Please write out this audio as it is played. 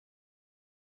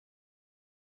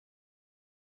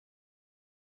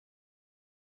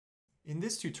In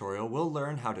this tutorial, we'll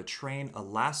learn how to train a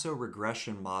lasso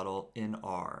regression model in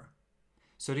R.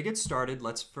 So to get started,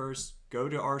 let's first go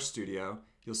to RStudio.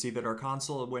 You'll see that our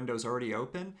console window is already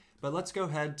open, but let's go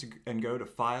ahead and go to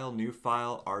File, New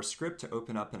File, RScript to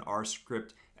open up an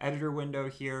RScript editor window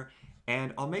here.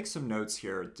 And I'll make some notes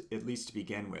here, at least to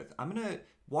begin with. I'm going to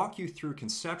walk you through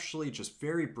conceptually, just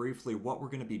very briefly, what we're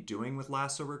going to be doing with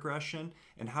lasso regression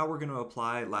and how we're going to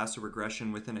apply lasso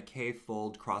regression within a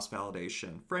k-fold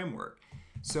cross-validation framework.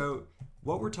 So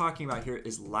what we're talking about here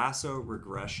is lasso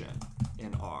regression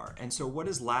in R. And so what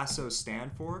does lasso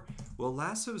stand for? Well,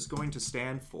 lasso is going to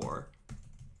stand for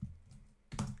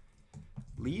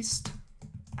least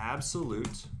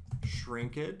absolute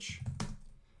shrinkage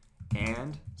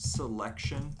and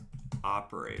selection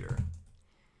operator.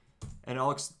 And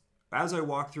as I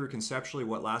walk through conceptually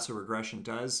what lasso regression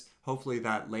does, hopefully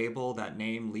that label, that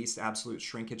name, least absolute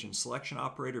shrinkage and selection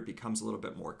operator becomes a little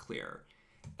bit more clear.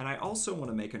 And I also want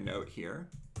to make a note here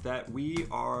that we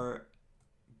are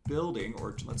building,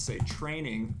 or let's say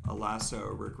training, a lasso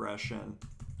regression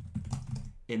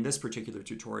in this particular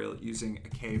tutorial using a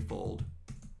k-fold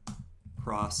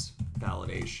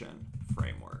cross-validation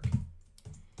framework.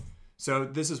 So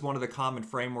this is one of the common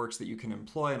frameworks that you can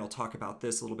employ, and I'll talk about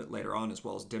this a little bit later on, as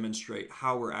well as demonstrate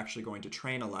how we're actually going to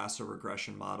train a lasso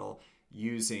regression model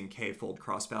using k-fold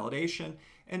cross-validation.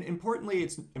 And importantly,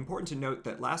 it's important to note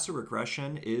that lasso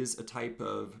regression is a type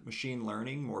of machine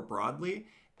learning more broadly,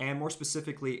 and more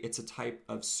specifically, it's a type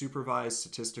of supervised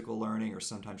statistical learning, or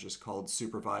sometimes just called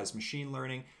supervised machine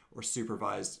learning, or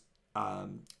supervised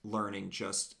learning,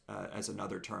 just as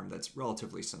another term that's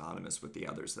relatively synonymous with the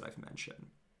others that I've mentioned.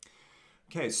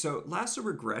 Okay, so lasso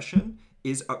regression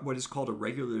is what is called a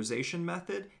regularization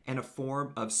method and a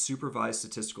form of supervised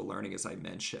statistical learning, as I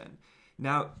mentioned.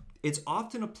 Now, it's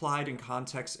often applied in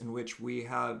contexts in which we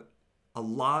have a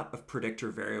lot of predictor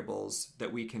variables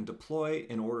that we can deploy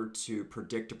in order to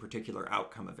predict a particular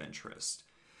outcome of interest.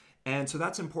 And so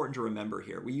that's important to remember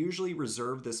here. We usually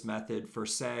reserve this method for,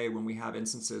 say, when we have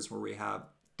instances where we have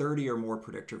 30 or more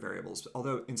predictor variables,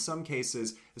 although in some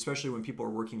cases, especially when people are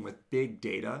working with big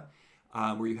data,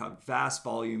 where you have vast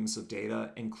volumes of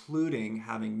data, including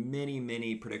having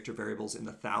many predictor variables in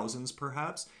the thousands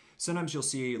perhaps. Sometimes you'll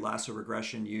see lasso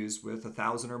regression used with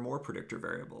 1,000 or more predictor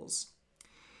variables.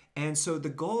 And so the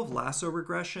goal of lasso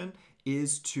regression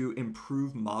is to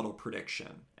improve model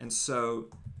prediction. And so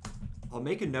I'll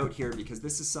make a note here because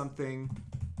this is something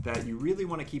that you really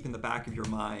want to keep in the back of your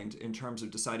mind in terms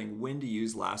of deciding when to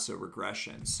use lasso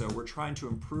regression. So we're trying to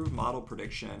improve model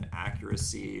prediction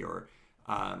accuracy, or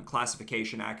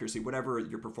classification accuracy, whatever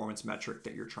your performance metric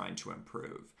that you're trying to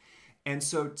improve. And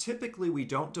so typically we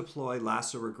don't deploy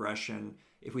lasso regression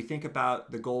if we think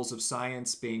about the goals of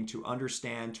science being to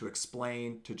understand, to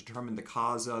explain, to determine the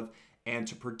cause of, and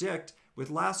to predict.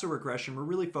 With lasso regression, we're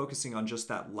really focusing on just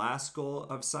that last goal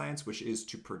of science, which is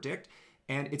to predict.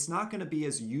 And it's not going to be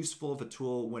as useful of a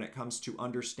tool when it comes to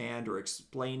understand or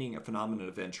explaining a phenomenon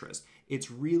of interest.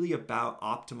 It's really about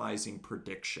optimizing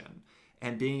prediction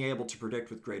and being able to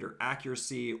predict with greater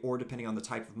accuracy, or depending on the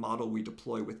type of model we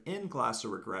deploy within lasso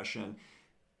regression,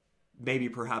 maybe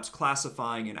perhaps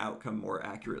classifying an outcome more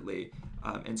accurately,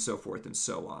 and so forth and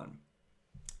so on.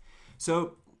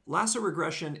 So lasso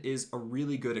regression is a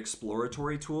really good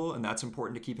exploratory tool, and that's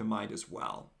important to keep in mind as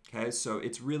well. Okay, so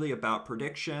it's really about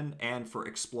prediction and for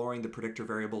exploring the predictor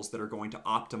variables that are going to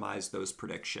optimize those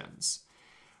predictions.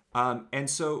 And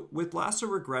so with lasso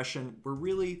regression, we're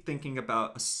really thinking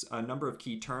about a number of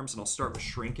key terms, and I'll start with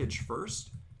shrinkage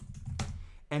first.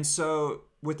 And so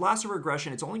with lasso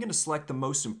regression, it's only going to select the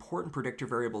most important predictor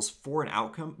variables for an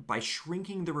outcome by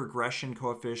shrinking the regression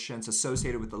coefficients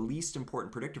associated with the least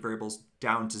important predictor variables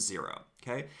down to 0.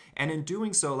 Okay? And in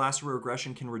doing so, lasso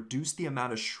regression can reduce the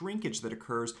amount of shrinkage that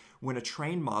occurs when a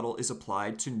trained model is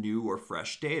applied to new or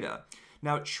fresh data.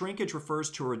 Now, shrinkage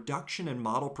refers to a reduction in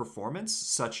model performance,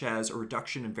 such as a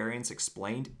reduction in variance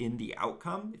explained in the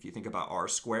outcome, if you think about R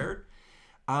squared.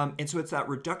 And so it's that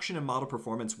reduction in model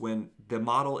performance when the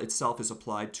model itself is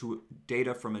applied to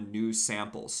data from a new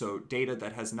sample. So data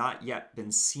that has not yet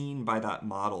been seen by that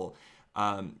model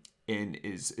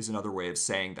is another way of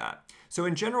saying that. So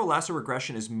in general, lasso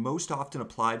regression is most often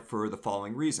applied for the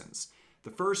following reasons.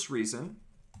 The first reason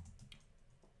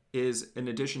is, in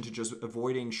addition to just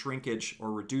avoiding shrinkage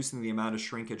or reducing the amount of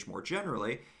shrinkage more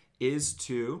generally, is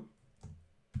to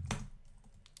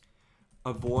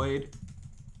avoid,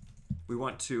 we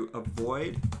want to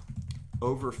avoid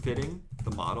overfitting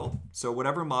the model. So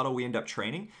whatever model we end up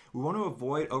training, we want to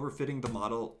avoid overfitting the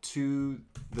model to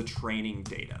the training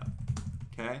data,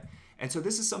 okay? And so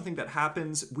this is something that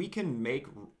happens. We can make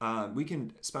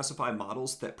specify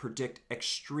models that predict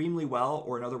extremely well,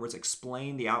 or in other words,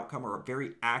 explain the outcome or are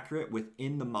very accurate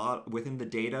within the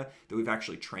data that we've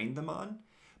actually trained them on.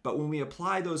 But when we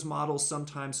apply those models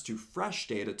sometimes to fresh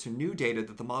data, to new data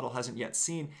that the model hasn't yet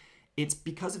seen, it's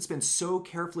because it's been so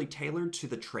carefully tailored to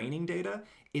the training data,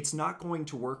 it's not going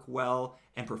to work well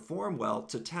and perform well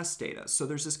to test data. So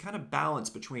there's this kind of balance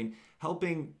between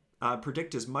helping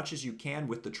predict as much as you can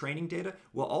with the training data,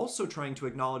 while also trying to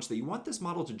acknowledge that you want this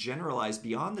model to generalize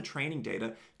beyond the training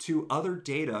data to other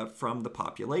data from the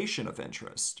population of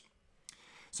interest.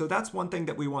 So that's one thing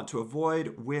that we want to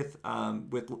avoid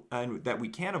and that we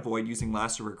can avoid using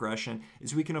lasso regression,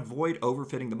 is we can avoid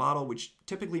overfitting the model, which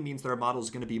typically means that our model is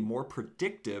going to be more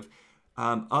predictive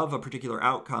of a particular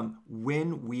outcome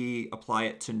when we apply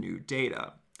it to new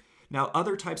data. Now,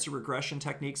 other types of regression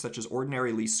techniques, such as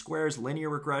ordinary least squares, linear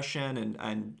regression,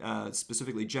 and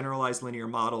specifically generalized linear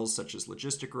models, such as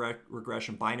logistic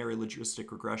regression, binary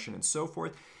logistic regression, and so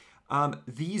forth,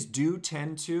 these do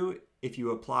tend to, if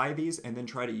you apply these and then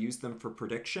try to use them for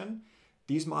prediction,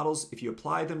 these models, if you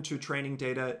apply them to training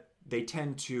data, they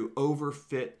tend to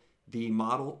overfit the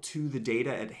model to the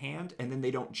data at hand, and then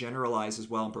they don't generalize as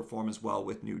well and perform as well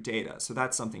with new data. So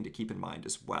that's something to keep in mind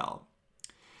as well.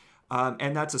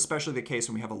 And that's especially the case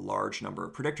when we have a large number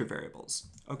of predictor variables.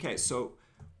 Okay, so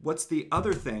what's the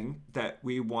other thing that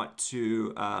we want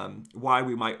to, why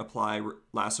we might apply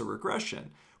lasso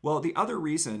regression? Well, the other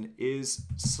reason is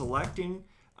selecting,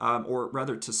 or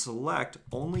rather to select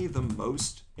only the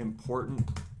most important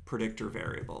predictor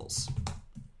variables.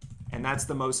 And that's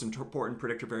the most important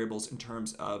predictor variables in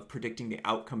terms of predicting the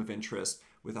outcome of interest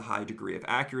with a high degree of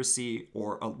accuracy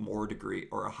or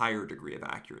a higher degree of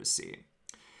accuracy.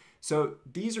 So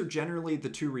these are generally the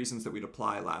two reasons that we'd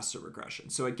apply lasso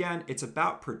regression. So again, it's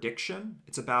about prediction.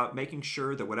 It's about making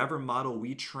sure that whatever model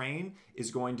we train is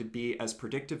going to be as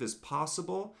predictive as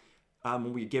possible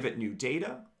when we give it new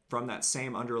data from that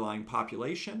same underlying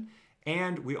population.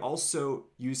 And we also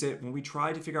use it when we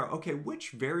try to figure out, okay, which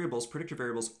variables, predictor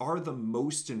variables, are the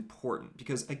most important?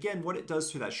 Because again, what it does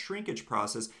through that shrinkage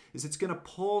process is it's going to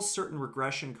pull certain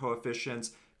regression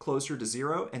coefficients closer to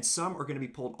zero, and some are going to be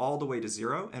pulled all the way to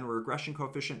zero, and when a regression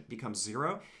coefficient becomes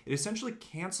zero, it essentially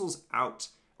cancels out,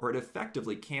 or it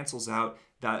effectively cancels out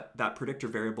that predictor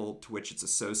variable to which it's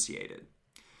associated.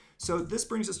 So this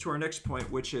brings us to our next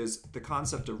point, which is the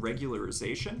concept of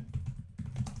regularization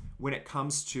when it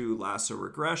comes to lasso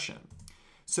regression.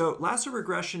 So lasso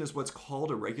regression is what's called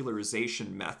a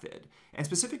regularization method, and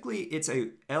specifically it's a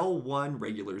L1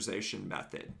 regularization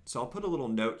method. So I'll put a little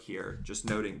note here just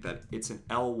noting that it's an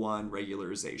L1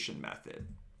 regularization method.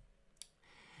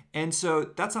 And so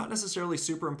that's not necessarily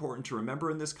super important to remember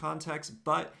in this context,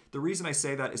 but the reason I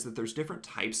say that is that there's different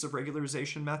types of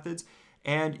regularization methods,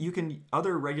 and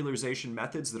other regularization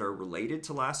methods that are related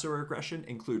to lasso regression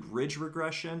include ridge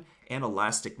regression and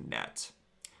elastic net.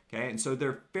 Okay, and so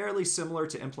they're fairly similar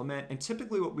to implement, and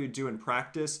typically what we would do in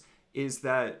practice is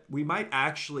that we might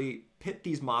actually pit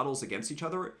these models against each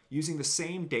other using the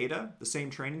same data, the same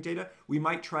training data. We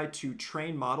might try to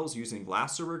train models using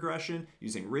lasso regression,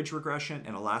 using ridge regression,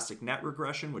 and elastic net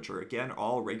regression, which are again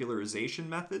all regularization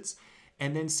methods,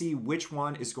 and then see which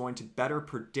one is going to better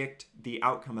predict the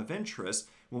outcome of interest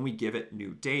when we give it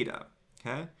new data.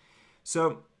 Okay,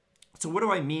 so what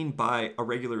do I mean by a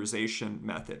regularization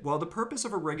method? Well, the purpose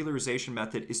of a regularization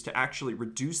method is to actually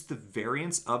reduce the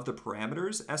variance of the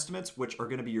parameters estimates, which are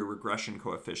going to be your regression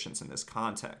coefficients in this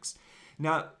context.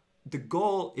 Now, the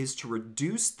goal is to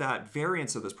reduce that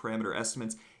variance of those parameter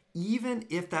estimates, even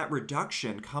if that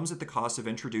reduction comes at the cost of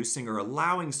introducing or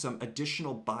allowing some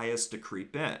additional bias to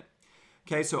creep in.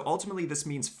 Okay, so ultimately this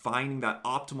means finding that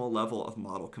optimal level of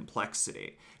model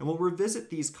complexity. And we'll revisit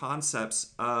these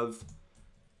concepts of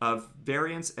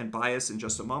variance and bias in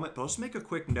just a moment, but I'll just make a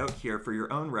quick note here for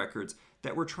your own records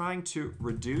that we're trying to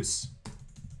reduce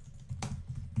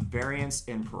variance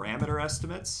in parameter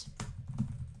estimates,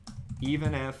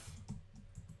 even if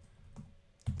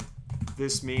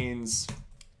this means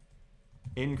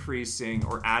increasing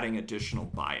or adding additional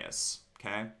bias,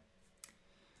 okay?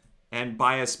 And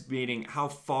bias meaning how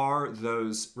far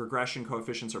those regression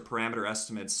coefficients or parameter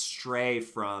estimates stray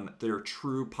from their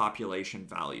true population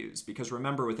values. Because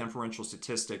remember, with inferential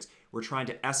statistics, we're trying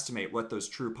to estimate what those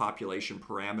true population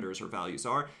parameters or values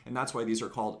are, and that's why these are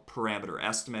called parameter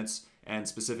estimates, and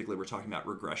specifically we're talking about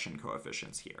regression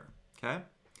coefficients here, okay?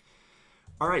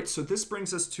 All right, so this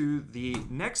brings us to the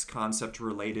next concept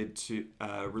related to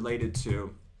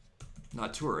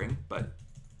not touring, but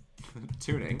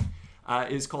tuning.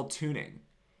 Is called tuning.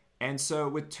 And so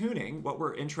with tuning, what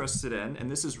we're interested in,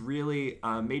 and this is really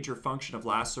a major function of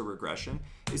lasso regression,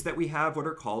 is that we have what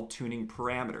are called tuning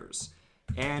parameters.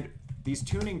 And these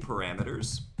tuning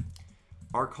parameters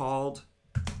are called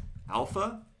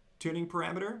alpha tuning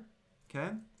parameter,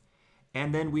 okay?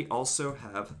 And then we also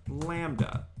have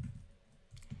lambda.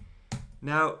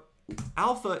 Now,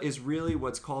 alpha is really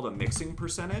what's called a mixing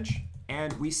percentage,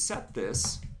 and we set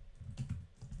this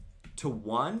to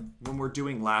 1 when we're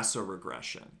doing lasso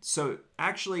regression. So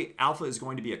actually, alpha is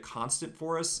going to be a constant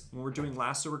for us when we're doing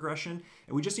lasso regression,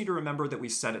 and we just need to remember that we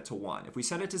set it to 1. If we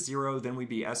set it to 0, then we'd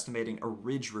be estimating a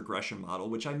ridge regression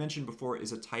model, which I mentioned before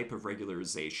is a type of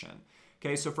regularization.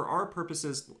 Okay, so for our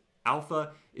purposes,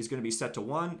 alpha is going to be set to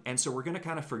 1, and so we're going to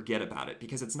kind of forget about it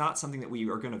because it's not something that we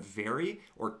are going to vary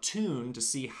or tune to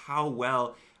see how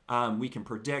well we can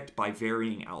predict by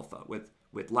varying alpha.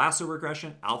 With lasso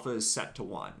regression, alpha is set to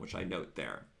 1, which I note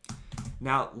there.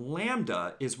 Now,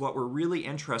 lambda is what we're really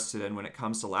interested in when it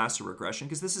comes to lasso regression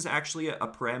because this is actually a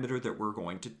parameter that we're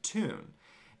going to tune.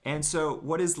 And so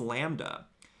what is lambda?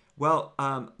 Well,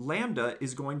 lambda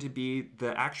is going to be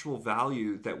the actual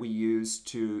value that we use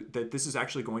that this is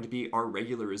actually going to be our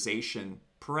regularization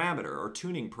parameter or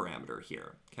tuning parameter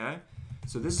here, okay?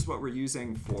 So this is what we're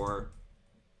using for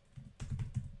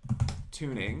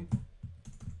tuning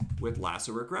with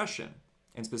lasso regression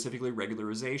and specifically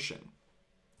regularization,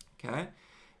 okay?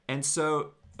 And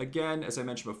so again, as I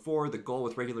mentioned before, the goal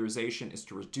with regularization is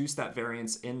to reduce that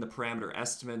variance in the parameter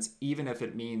estimates, even if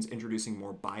it means introducing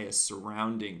more bias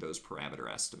surrounding those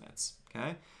parameter estimates,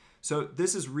 okay? So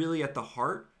this is really at the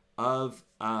heart of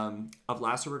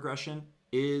lasso regression,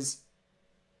 is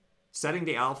setting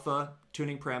the alpha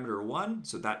tuning parameter 1,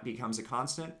 so that becomes a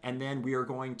constant, and then we are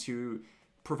going to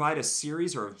provide a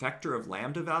series or a vector of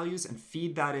lambda values and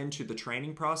feed that into the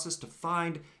training process to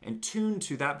find and tune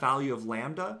to that value of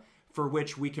lambda, for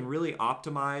which we can really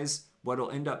optimize what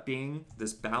will end up being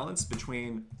this balance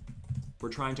between, we're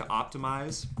trying to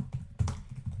optimize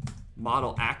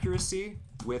model accuracy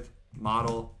with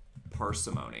model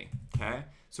parsimony, okay?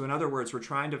 So in other words, we're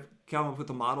trying to come up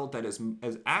with a model that is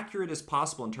as accurate as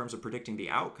possible in terms of predicting the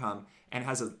outcome and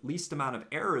has the least amount of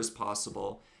error as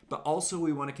possible, but also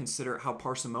we want to consider how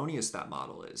parsimonious that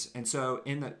model is. And so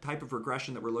in the type of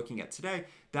regression that we're looking at today,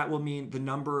 that will mean the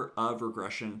number of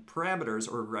regression parameters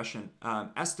or regression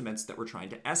estimates that we're trying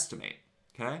to estimate,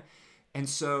 okay? And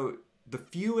so the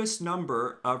fewest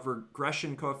number of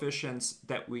regression coefficients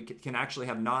that we can actually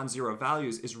have non-zero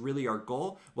values is really our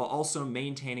goal, while also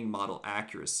maintaining model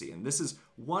accuracy. And this is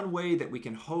one way that we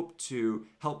can hope to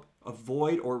help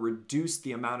avoid or reduce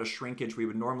the amount of shrinkage we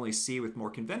would normally see with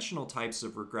more conventional types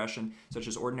of regression, such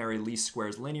as ordinary least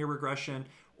squares linear regression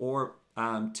or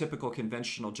typical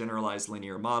conventional generalized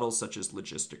linear models, such as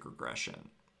logistic regression.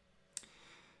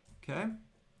 Okay,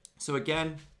 so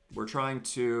again, we're trying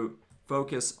to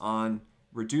focus on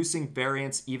reducing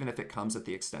variance even if it comes at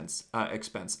the expense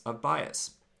of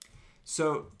bias.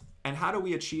 So, and how do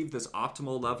we achieve this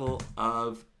optimal level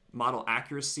of model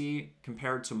accuracy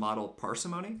compared to model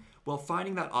parsimony? Well,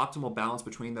 finding that optimal balance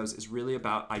between those is really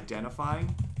about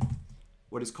identifying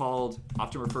what is called,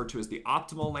 often referred to as the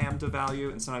optimal lambda value,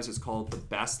 and sometimes it's called the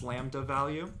best lambda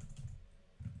value.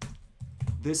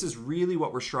 This is really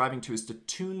what we're striving to, is to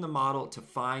tune the model to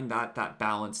find that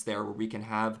balance there where we can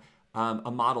have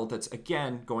a model that's,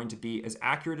 again, going to be as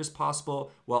accurate as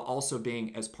possible while also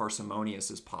being as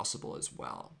parsimonious as possible as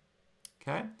well.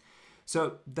 Okay?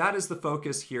 So that is the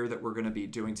focus here that we're going to be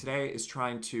doing today, is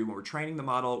trying to, when we're training the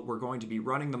model, we're going to be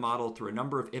running the model through a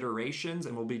number of iterations,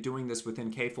 and we'll be doing this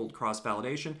within k-fold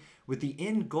cross-validation, with the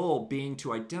end goal being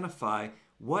to identify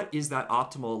what is that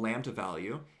optimal lambda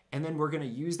value, and then we're going to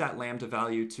use that lambda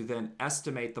value to then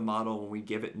estimate the model when we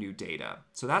give it new data.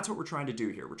 So that's what we're trying to do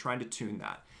here. We're trying to tune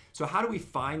that. So how do we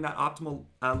find that optimal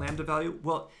lambda value?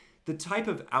 Well, the type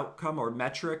of outcome or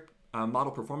metric,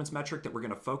 model performance metric that we're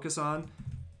going to focus on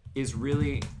is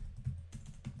really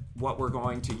what we're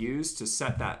going to use to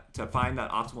set that, to find that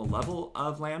optimal level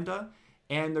of lambda.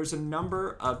 And there's a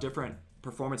number of different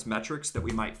performance metrics that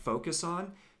we might focus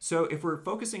on. So if we're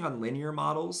focusing on linear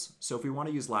models, so if we want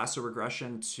to use lasso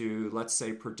regression to, let's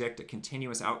say, predict a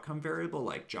continuous outcome variable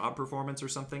like job performance or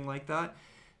something like that,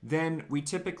 then we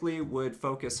typically would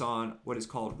focus on what is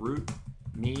called root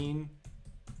mean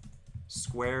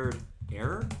squared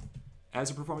error as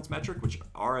a performance metric, which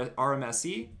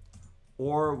RMSE,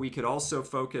 or we could also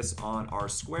focus on R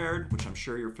squared, which I'm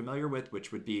sure you're familiar with,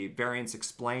 which would be variance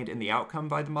explained in the outcome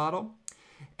by the model.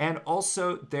 And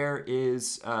also there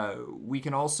is, we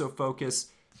can also focus,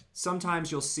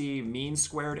 sometimes you'll see mean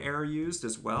squared error used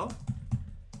as well.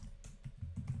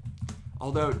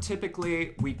 Although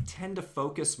typically we tend to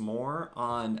focus more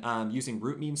on using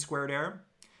root mean squared error,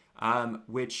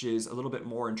 which is a little bit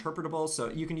more interpretable. So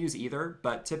you can use either,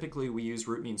 but typically we use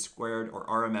root mean squared or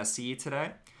RMSE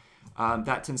today.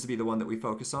 That tends to be the one that we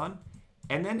focus on.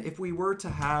 And then if we were to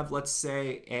have, let's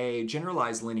say, a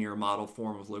generalized linear model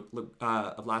form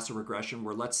of lasso regression,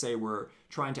 where let's say we're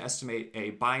trying to estimate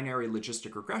a binary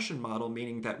logistic regression model,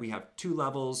 meaning that we have two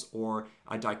levels or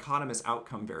a dichotomous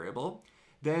outcome variable,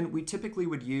 then we typically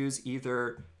would use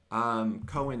either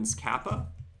Cohen's kappa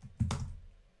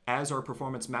as our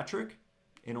performance metric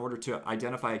in order to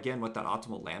identify, again, what that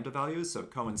optimal lambda value is, so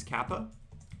Cohen's kappa,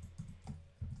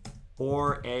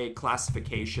 or a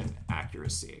classification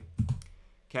accuracy.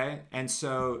 Okay, and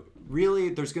so really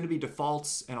there's going to be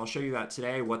defaults, and I'll show you that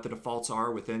today, what the defaults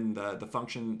are within the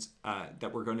functions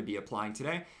that we're going to be applying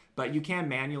today. But you can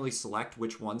manually select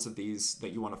which ones of these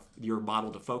that you want your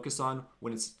model to focus on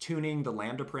when it's tuning the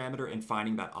lambda parameter and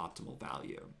finding that optimal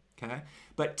value. Okay,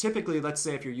 but typically, let's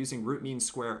say if you're using root mean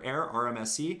square error,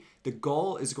 RMSE, the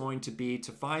goal is going to be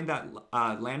to find that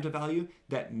lambda value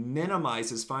that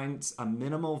finds a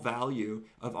minimal value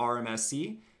of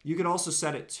RMSE. You could also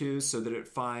set it to so that it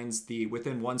finds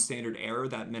within one standard error,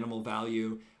 that minimal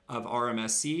value of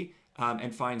RMSE,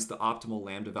 and finds the optimal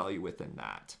lambda value within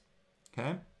that.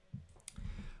 Okay.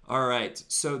 All right,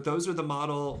 so those are the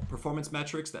model performance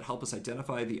metrics that help us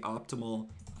identify the optimal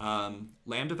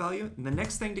lambda value. And the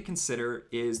next thing to consider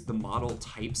is the model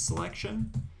type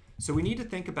selection. So we need to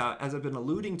think about, as I've been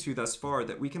alluding to thus far,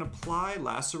 that we can apply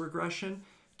lasso regression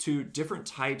to different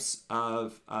types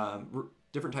of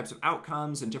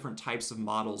outcomes and different types of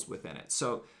models within it.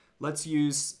 So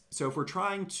if we're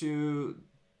trying to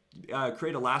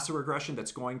create a lasso regression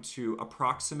that's going to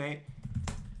approximate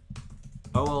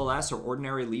OLS, or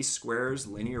ordinary least squares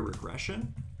linear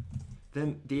regression,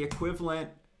 then the equivalent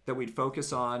that we'd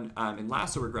focus on in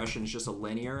lasso regression is just a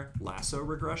linear lasso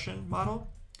regression model.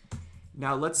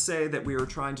 Now let's say that we were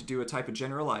trying to do a type of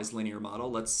generalized linear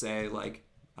model, let's say like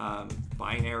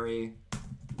binary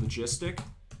logistic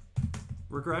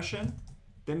regression,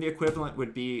 then the equivalent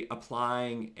would be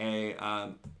applying a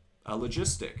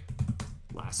logistic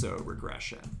lasso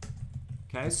regression.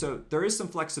 Okay, so there is some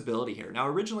flexibility here. Now,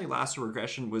 originally lasso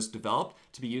regression was developed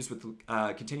to be used with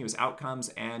continuous outcomes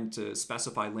and to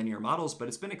specify linear models, but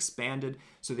it's been expanded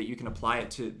so that you can apply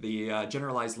it to the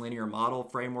generalized linear model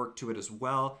framework to it as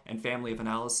well, and family of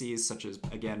analyses such as,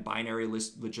 again, binary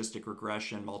logistic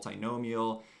regression,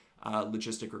 multinomial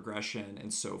logistic regression,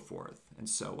 and so forth and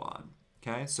so on.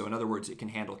 Okay, so in other words, it can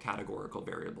handle categorical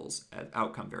variables,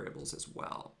 outcome variables as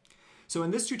well. So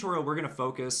in this tutorial, we're going to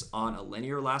focus on a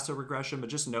linear lasso regression, but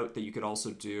just note that you could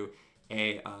also do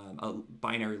a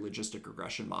binary logistic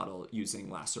regression model using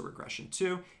lasso regression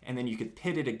too, and then you could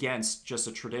pit it against just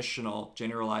a traditional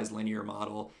generalized linear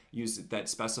model that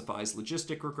specifies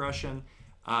logistic regression,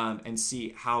 and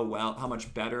see how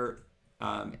much better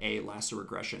a lasso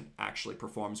regression actually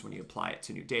performs when you apply it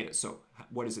to new data. So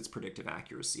what is its predictive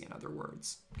accuracy, in other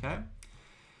words? Okay.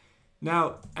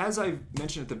 Now, as I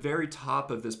mentioned at the very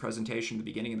top of this presentation, the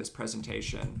beginning of this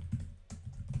presentation,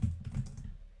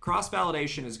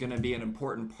 cross-validation is going to be an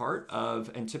important part of,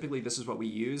 and typically this is what we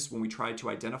use when we try to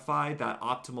identify that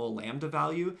optimal lambda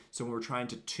value. So when we're trying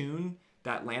to tune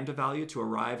that lambda value to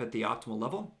arrive at the optimal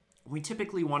level, we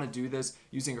typically want to do this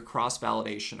using a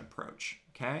cross-validation approach,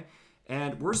 okay?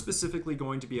 And we're specifically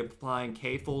going to be applying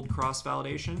k-fold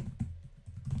cross-validation.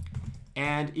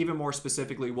 And even more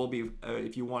specifically, we'll be,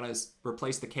 if you want to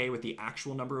replace the k with the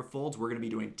actual number of folds, we're going to be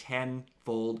doing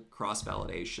 10-fold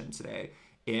cross-validation today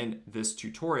in this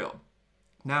tutorial.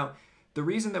 Now, the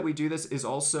reason that we do this is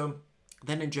also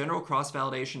then in general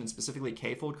cross-validation, and specifically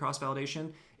k-fold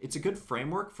cross-validation, it's a good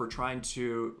framework for trying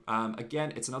to,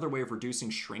 again, it's another way of reducing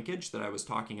shrinkage that I was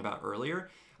talking about earlier.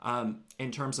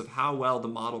 In terms of how well the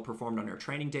model performed on our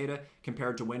training data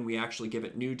compared to when we actually give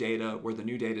it new data, where the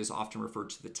new data is often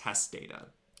referred to the test data,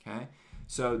 okay?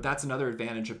 So that's another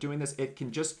advantage of doing this. It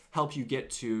can just help you get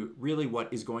to really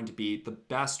what is going to be the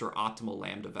best or optimal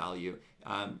lambda value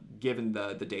given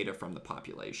the data from the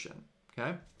population,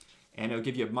 okay? And it'll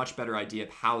give you a much better idea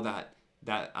of how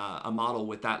a model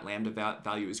with that lambda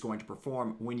value is going to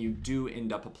perform when you do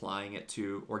end up applying it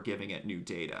to or giving it new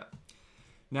data.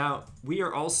 Now, we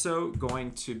are also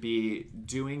going to be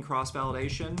doing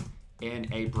cross-validation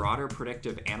in a broader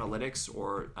predictive analytics,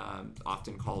 or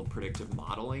often called predictive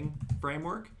modeling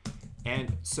framework.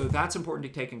 And so that's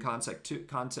important to take in context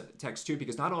too,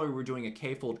 because not only are we doing a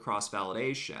k-fold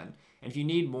cross-validation, and if you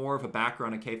need more of a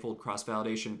background on k-fold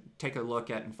cross-validation, take a look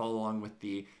at and follow along with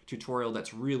the tutorial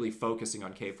that's really focusing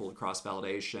on k-fold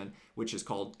cross-validation, which is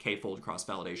called k-fold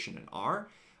cross-validation in R.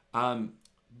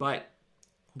 But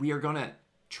we are going to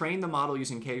train the model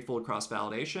using k-fold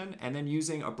cross-validation, and then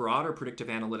using a broader predictive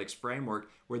analytics framework,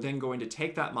 we're then going to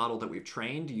take that model that we've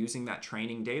trained using that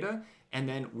training data, and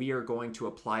then we are going to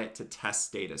apply it to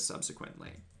test data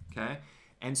subsequently, okay?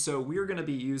 And so we're going to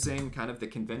be using kind of the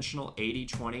conventional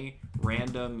 80-20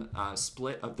 random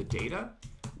split of the data,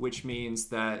 which means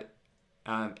that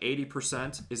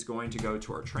 80% is going to go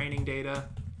to our training data,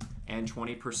 and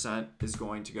 20% is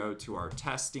going to go to our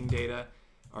testing data,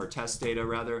 our test data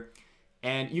rather.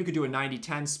 And you could do a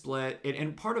 90-10 split.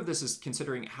 And part of this is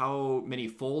considering how many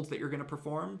folds that you're going to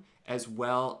perform, as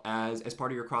well as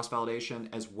part of your cross-validation,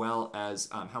 as well as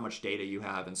how much data you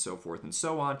have, and so forth and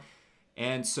so on.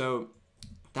 And so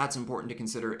that's important to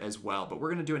consider as well. But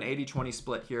we're going to do an 80-20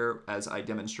 split here as I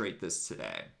demonstrate this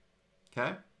today.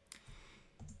 Okay?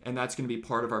 And that's going to be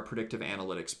part of our predictive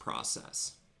analytics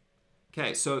process.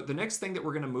 Okay, so the next thing that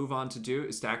we're going to move on to do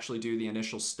is to actually do the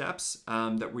initial steps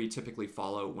that we typically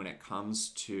follow when it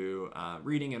comes to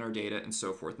reading in our data and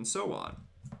so forth and so on.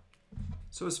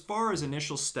 So as far as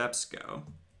initial steps go,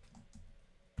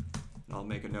 I'll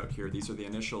make a note here. These are the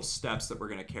initial steps that we're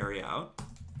going to carry out.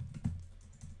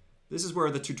 This is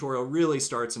where the tutorial really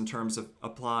starts in terms of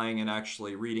applying and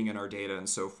actually reading in our data and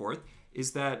so forth,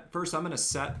 is that first I'm going to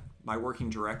set my working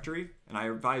directory, and I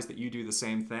advise that you do the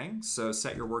same thing. So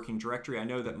set your working directory. I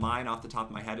know that mine off the top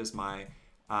of my head is my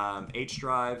H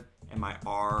drive, and my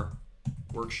R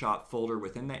workshop folder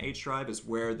within the H drive is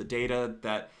where the data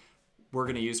that we're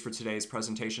going to use for today's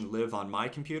presentation live on my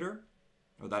computer,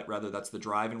 or that's the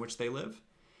drive in which they live.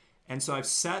 And so I've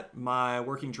set my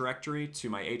working directory to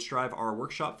my H drive R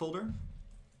workshop folder.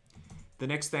 The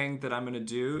next thing that I'm going to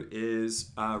do is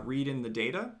read in the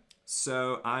data.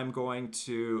 So I'm going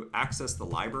to access the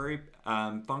library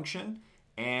function,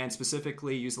 and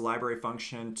specifically use the library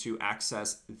function to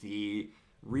access the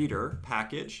reader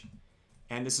package.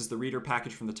 And this is the reader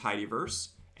package from the tidyverse,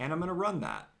 and I'm going to run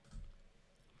that.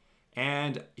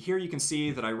 And here you can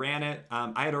see that I ran it.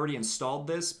 I had already installed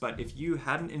this, but if you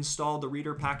hadn't installed the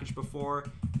reader package before,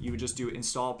 you would just do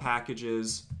install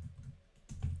packages,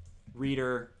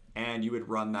 reader, and you would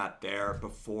run that there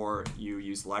before you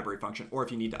use the library function. Or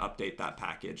if you need to update that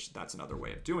package, that's another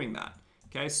way of doing that.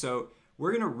 Okay, so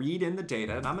we're going to read in the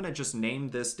data, and I'm going to just name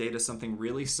this data something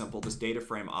really simple, this data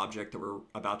frame object that we're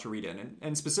about to read in.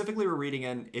 And specifically we're reading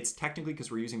in, it's technically,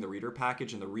 because we're using the reader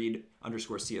package and the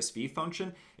read_CSV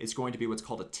function, it's going to be what's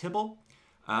called a tibble,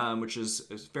 which is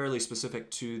fairly specific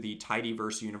to the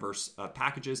tidyverse universe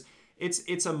packages.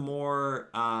 It's a more,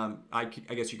 I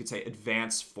guess you could say,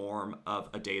 advanced form of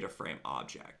a data frame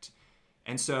object.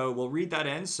 And so we'll read that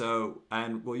in.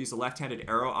 And we'll use the left-handed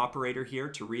arrow operator here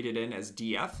to read it in as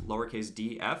df, lowercase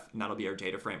df, and that'll be our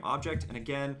data frame object. And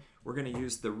again, we're going to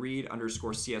use the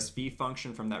read_CSV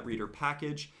function from that reader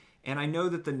package. And I know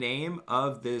that the name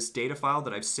of this data file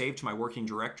that I've saved to my working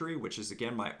directory, which is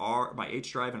again my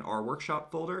H drive and R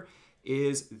workshop folder,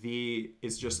 is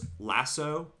just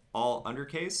lasso, all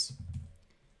undercase,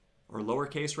 or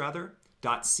lowercase rather,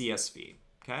 .csv.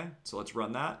 Okay, so let's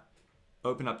run that.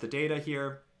 Open up the data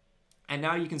here, and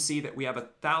now you can see that we have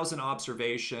 1,000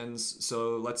 observations.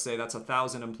 So let's say that's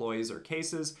 1,000 employees or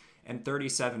cases and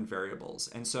 37 variables.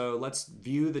 And so let's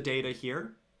view the data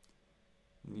here.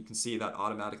 And you can see that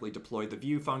automatically deployed the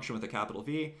view function with a capital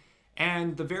V.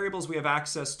 And the variables we have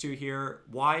access to here,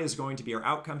 y is going to be our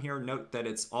outcome here. Note that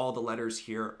it's all the letters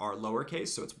here are lowercase,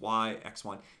 so it's y,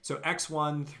 x1. So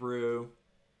x1 through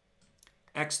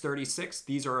x36,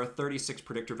 these are our 36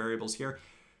 predictor variables here.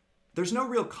 There's no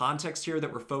real context here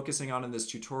that we're focusing on in this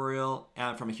tutorial.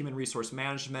 From a human resource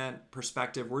management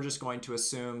perspective, we're just going to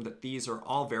assume that these are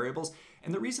all variables.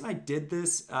 And the reason I did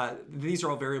this, these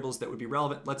are all variables that would be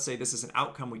relevant. Let's say this is an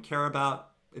outcome we care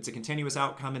about. It's a continuous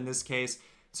outcome in this case.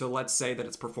 So let's say that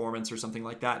it's performance or something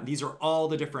like that. And these are all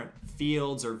the different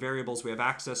fields or variables we have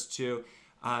access to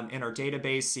in our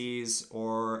databases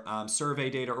or survey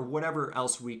data or whatever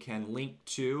else we can link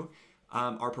to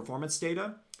our performance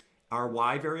data, our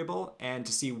y variable, and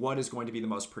to see what is going to be the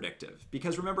most predictive.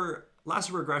 Because remember,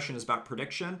 lasso regression is about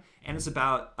prediction, and it's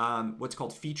about what's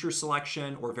called feature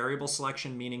selection or variable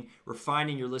selection, meaning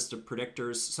refining your list of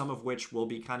predictors, some of which will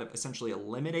be kind of essentially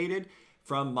eliminated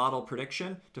from model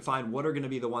prediction to find what are going to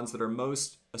be the ones that are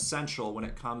most essential when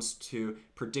it comes to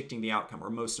predicting the outcome or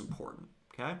most important.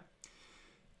 Okay.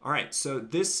 All right. So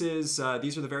these are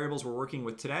the variables we're working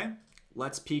with today.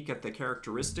 Let's peek at the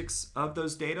characteristics of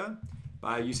those data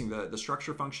by using the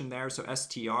structure function there. So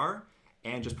str,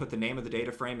 and just put the name of the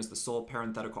data frame as the sole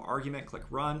parenthetical argument. Click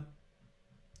run.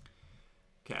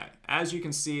 Okay. As you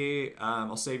can see,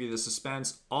 I'll save you the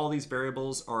suspense. All these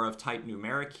variables are of type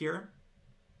numeric here.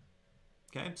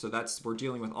 Okay, so we're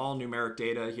dealing with all numeric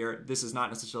data here. This is not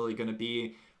necessarily going to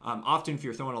be, often if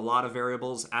you're throwing a lot of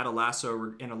variables at a lasso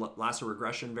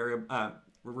regression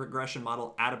regression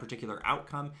model at a particular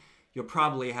outcome, you'll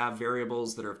probably have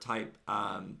variables that are of type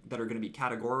that are going to be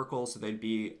categorical, so they'd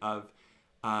be of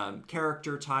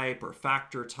character type or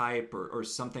factor type or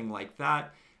something like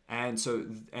that.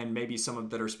 And maybe some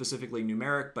of that are specifically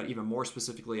numeric, but even more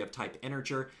specifically of type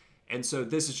integer. And so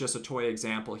this is just a toy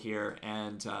example here,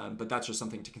 but that's just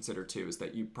something to consider too, is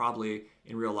that you probably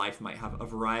in real life might have a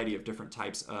variety of different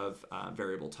types of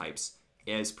variable types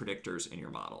as predictors in your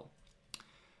model.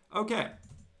 Okay,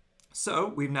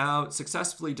 so we've now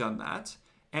successfully done that.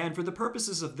 And for the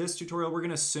purposes of this tutorial, we're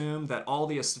going to assume that all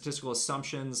the statistical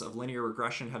assumptions of linear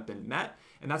regression have been met.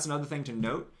 And that's another thing to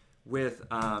note with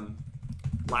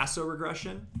lasso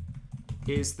regression,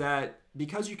 is that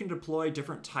because you can deploy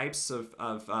different types of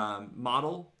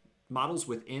models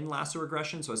within lasso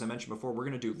regression, so as I mentioned before, we're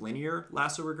going to do linear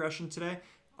lasso regression today.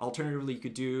 Alternatively, you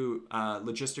could do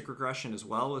logistic regression as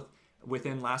well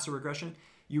within lasso regression.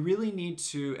 You really need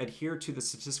to adhere to the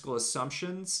statistical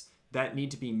assumptions that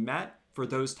need to be met for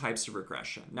those types of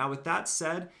regression. Now, with that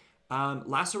said,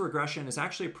 lasso regression is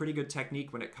actually a pretty good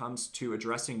technique when it comes to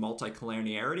addressing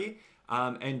multicollinearity.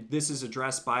 And this is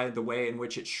addressed by the way in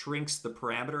which it shrinks the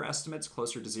parameter estimates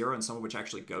closer to zero, and some of which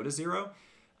actually go to zero.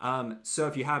 So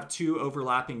if you have two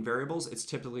overlapping variables, it's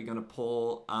typically going to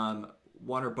pull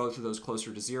one or both of those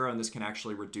closer to zero, and this can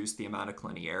actually reduce the amount of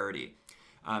collinearity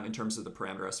in terms of the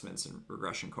parameter estimates and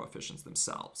regression coefficients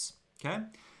themselves. Okay,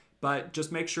 but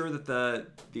just make sure that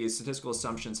the statistical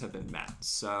assumptions have been met.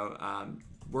 So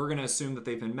we're going to assume that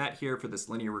they've been met here for this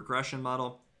linear regression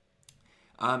model.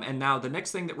 And now the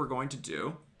next thing that we're going to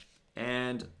do,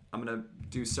 and I'm going to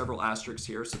do several asterisks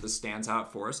here so this stands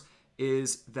out for us,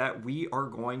 is that we are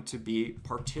going to be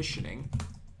partitioning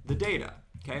the data.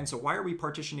 Okay, and so why are we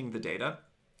partitioning the data?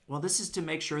 Well, this is to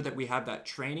make sure that we have that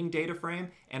training data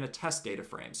frame and a test data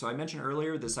frame. So I mentioned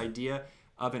earlier this idea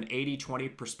of an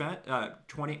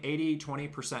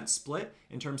 80-20% split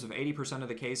in terms of 80% of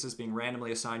the cases being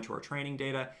randomly assigned to our training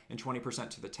data and 20%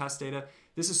 to the test data.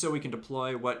 This is so we can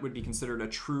deploy what would be considered a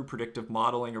true predictive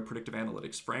modeling or predictive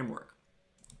analytics framework.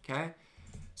 Okay,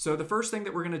 so the first thing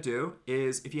that we're going to do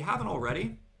is, if you haven't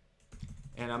already,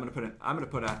 and I'm going to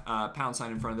put a pound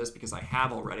sign in front of this because I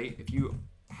have already. If you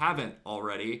haven't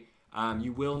already,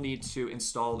 you will need to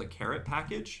install the Caret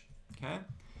package. Okay.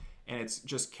 And it's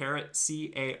just Caret,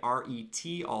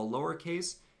 C-A-R-E-T, all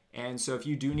lowercase. And so if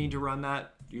you do need to run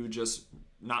that, you would just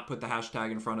not put the hashtag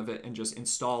in front of it and just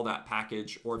install that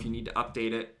package. Or if you need to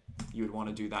update it, you would want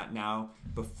to do that now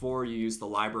before you use the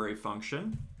library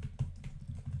function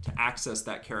to access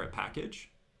that Caret package.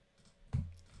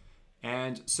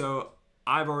 And so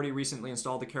I've already recently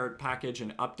installed the Caret package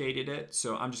and updated it.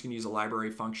 So I'm just going to use a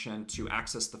library function to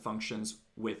access the functions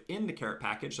within the Caret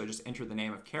package. So I just enter the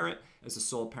name of Caret as the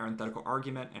sole parenthetical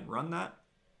argument and run that.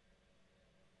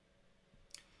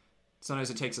 Sometimes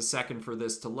it takes a second for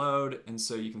this to load. And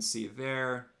so you can see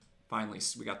there, finally,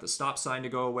 we got the stop sign to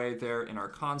go away there in our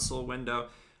console window.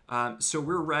 So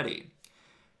we're ready.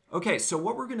 Okay, so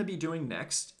what we're going to be doing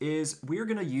next is we're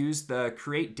going to use the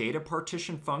create data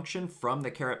partition function from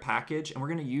the Caret package, and we're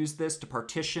going to use this to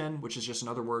partition, which is just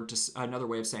another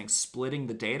way of saying splitting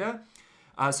the data,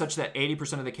 such that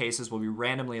 80% of the cases will be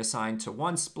randomly assigned to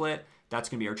one split. That's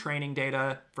going to be our training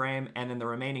data frame, and then the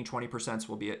remaining 20%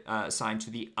 will be assigned to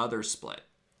the other split.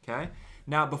 Okay.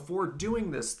 Now, before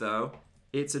doing this, though,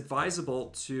 it's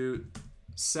advisable to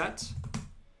set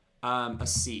a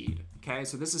seed. Okay,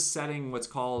 so this is setting what's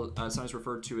called, sometimes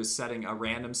referred to as setting a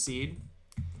random seed.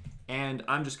 And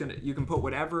I'm just going to, you can put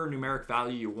whatever numeric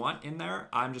value you want in there.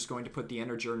 I'm just going to put the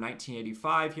integer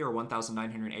 1985 here, or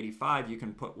 1985. You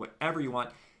can put whatever you want.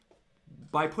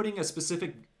 By putting a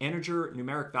specific integer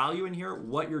numeric value in here,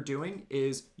 what you're doing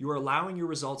is you're allowing your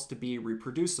results to be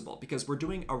reproducible, because we're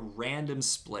doing a random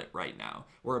split right now.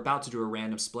 We're about to do a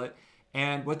random split.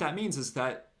 And what that means is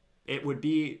that it would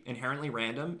be inherently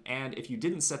random, and if you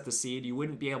didn't set the seed, you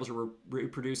wouldn't be able to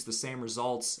reproduce the same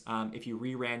results if you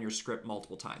reran your script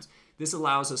multiple times. This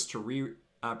allows us to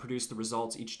reproduce the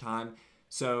results each time.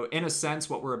 So in a sense,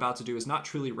 what we're about to do is not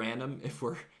truly random if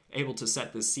we're able to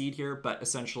set this seed here, but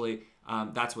essentially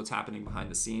that's what's happening behind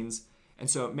the scenes. And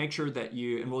so make sure that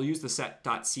you, and we'll use the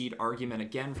set.seed argument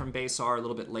again from base R a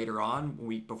little bit later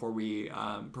on before we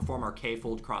perform our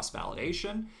k-fold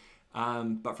cross-validation.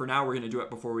 But for now, we're going to do it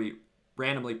before we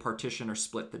randomly partition or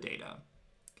split the data.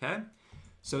 Okay.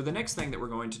 So the next thing that we're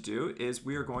going to do is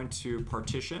we are going to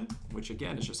partition, which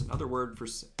again is just another word for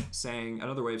saying,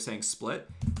 another way of saying split,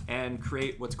 and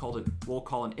create what's called we'll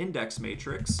call an index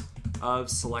matrix of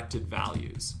selected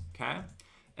values, okay?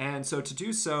 And so to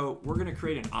do so, we're going to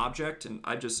create an object, and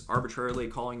I'm just arbitrarily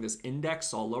calling this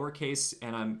index, all lowercase,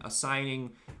 and I'm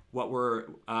assigning what we're,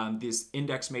 this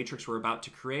index matrix we're about to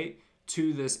create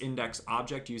to this index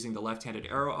object using the left-handed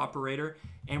arrow operator.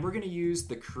 And we're going to use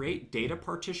the create data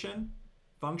partition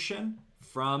function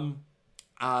from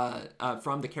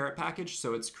the caret package.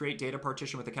 So it's create data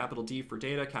partition with a capital D for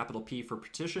data, capital P for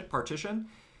partition.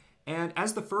 And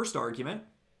as the first argument,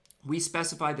 we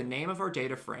specify the name of our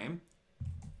data frame,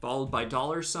 followed by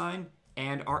 $,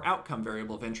 and our outcome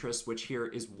variable of interest, which here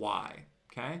is y,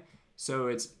 okay? So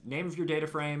it's name of your data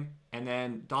frame, and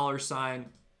then $,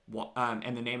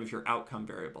 and the name of your outcome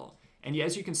variable. And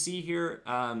as you can see here,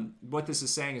 what this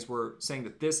is saying is we're saying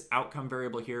that this outcome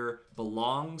variable here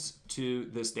belongs to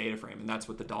this data frame, and that's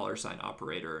what the $sign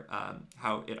operator,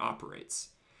 how it operates.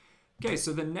 Okay,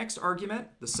 so the next argument,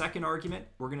 the second argument,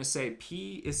 we're going to say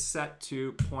P is set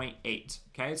to 0.8.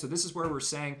 Okay, so this is where we're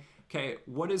saying, okay,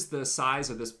 what is the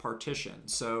size of this partition?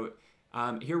 So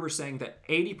here we're saying that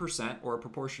 80%, or a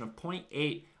proportion of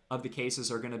 0.8 of the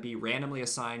cases, are going to be randomly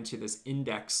assigned to this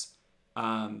index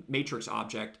matrix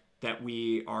object that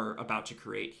we are about to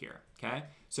create here. Okay,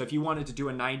 so if you wanted to do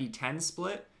a 90-10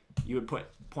 split, you would put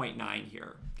 0.9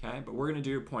 here. Okay, but we're going to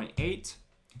do 0.8.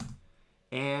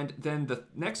 And then the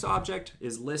next object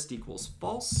is list equals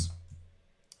false.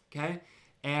 Okay,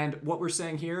 and what we're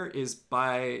saying here is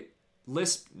by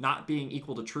list not being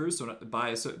equal to true, so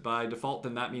by default,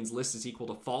 then that means list is equal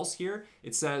to false here.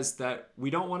 It says that we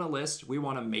don't want a list, we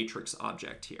want a matrix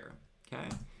object here. Okay,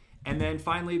 and then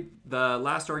finally, the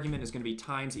last argument is going to be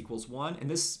times equals 1, and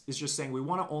this is just saying we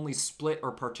want to only split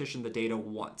or partition the data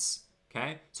once.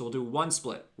 Okay, so we'll do one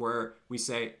split where we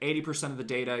say 80% of the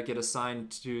data get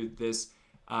assigned to this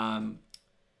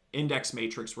index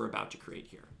matrix we're about to create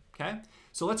here. Okay,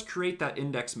 so let's create that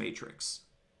index matrix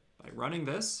by running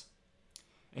this.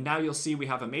 And now you'll see we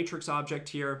have a matrix object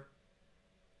here.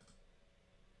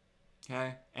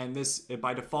 Okay, and this,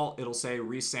 by default, it'll say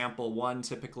resample 1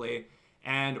 typically.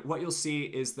 And what you'll see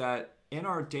is that in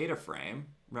our data frame,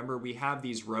 remember we have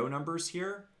these row numbers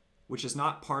here, which is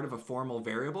not part of a formal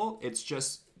variable. It's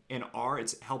just in R,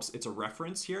 it's a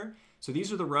reference here. So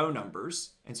these are the row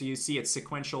numbers. And so you see it's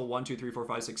sequential 1, 2, 3, 4,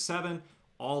 5, 6, 7,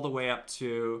 all the way up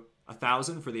to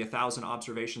 1,000 for the 1,000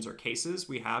 observations or cases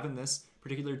we have in this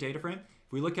particular data frame.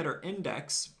 If we look at our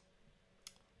index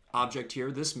object here,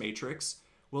 this matrix,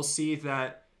 we'll see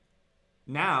that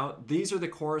now these are the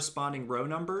corresponding row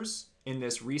numbers in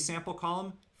this resample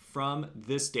column from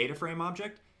this data frame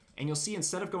object. And you'll see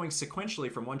instead of going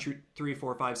sequentially from 1, 2, 3,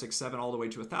 4, 5, 6, 7 all the way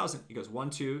to 1,000, it goes 1,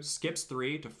 2, skips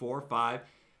 3 to 4, 5,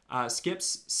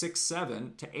 skips 6,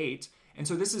 7 to 8. And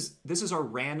so this is our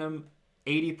random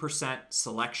 80%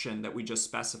 selection that we just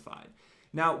specified.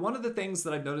 Now, one of the things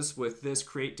that I've noticed with this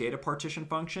create data partition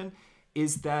function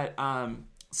is that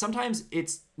sometimes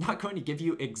it's not going to give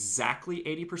you exactly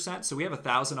 80%. So we have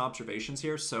 1,000 observations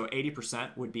here, so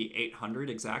 80% would be 800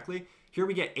 exactly. Here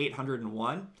we get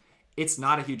 801. It's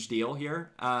not a huge deal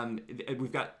here.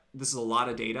 This is a lot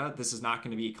of data. This is not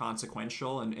going to be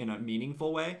consequential in a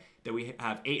meaningful way that we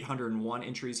have 801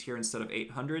 entries here instead of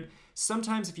 800.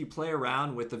 Sometimes if you play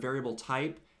around with the variable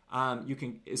type, you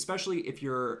can, especially if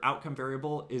your outcome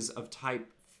variable is of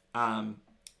type, sometimes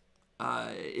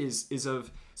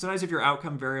if your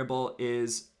outcome variable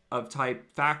is of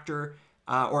type factor,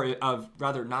 or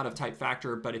rather not of type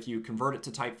factor, but if you convert it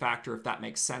to type factor, if that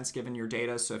makes sense given your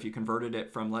data. So if you converted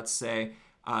it from, let's say,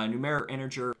 numeric,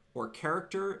 integer, or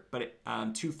character, but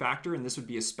to factor, and this would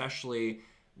be especially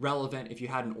relevant if you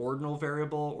had an ordinal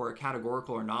variable or a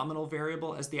categorical or nominal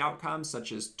variable as the outcome,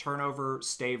 such as turnover,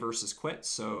 stay versus quit,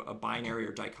 so a binary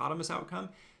or dichotomous outcome,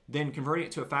 then converting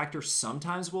it to a factor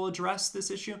sometimes will address this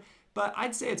issue, but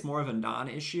I'd say it's more of a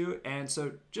non-issue, and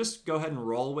so just go ahead and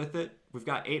roll with it. We've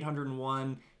got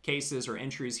 801 cases or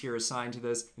entries here assigned to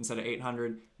this instead of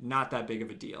 800, not that big of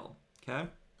a deal, okay?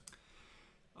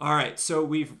 All right, so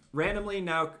we've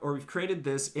we've created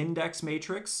this index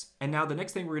matrix, and now the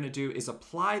next thing we're going to do is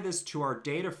apply this to our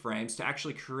data frames to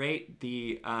actually create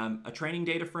a training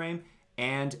data frame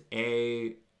and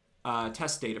a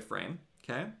test data frame,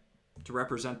 okay, to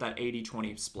represent that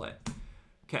 80-20 split.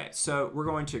 Okay, so we're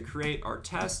going to create our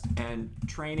test and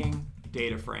training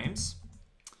data frames,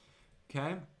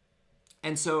 okay,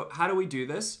 and so how do we do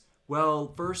this?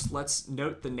 Well, first, let's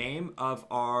note the name of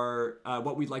our,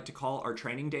 what we'd like to call our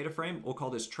training data frame. We'll call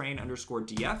this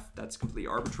train_df. That's completely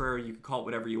arbitrary. You can call it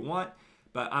whatever you want,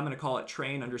 but I'm going to call it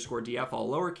train_df, all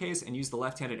lowercase, and use the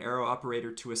left-handed arrow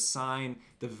operator to assign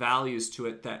the values to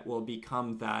it that will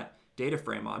become that data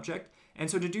frame object. And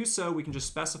so to do so, we can just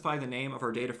specify the name of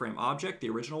our data frame object, the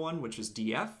original one, which is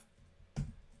df.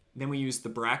 Then we use the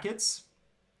brackets,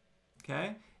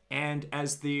 okay? And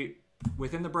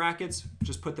within the brackets,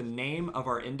 just put the name of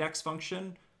our index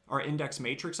function, our index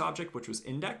matrix object, which was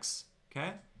index,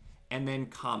 okay? And then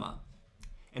comma.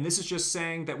 And this is just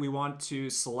saying that we want to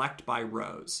select by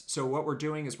rows. So what we're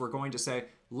doing is we're going to say,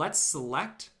 let's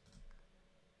select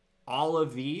all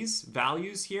of these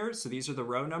values here. So these are the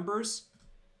row numbers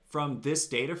from this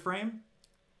data frame.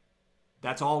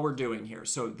 That's all we're doing here.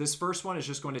 So this first one is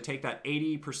just going to take that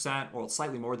 80%, well,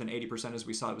 slightly more than 80%, as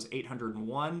we saw, it was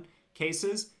 801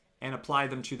 cases, and apply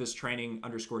them to this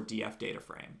training_df data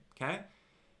frame, okay?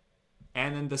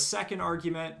 And then the second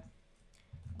argument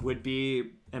would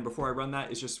be, and before I run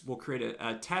that, is just we'll create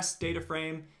a test data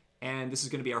frame, and this is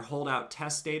going to be our holdout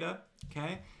test data,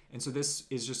 okay? And so this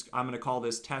is just, I'm going to call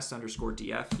this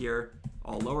test_df here,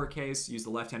 all lowercase, use the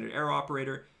left-handed arrow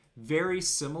operator. Very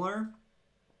similar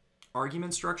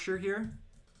argument structure here,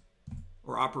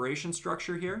 or operation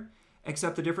structure here,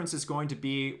 except the difference is going to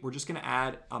be, we're just going to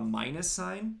add a minus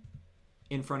sign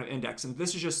in front of index. And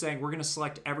this is just saying we're going to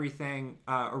select everything,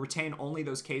 or retain only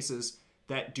those cases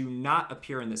that do not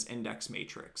appear in this index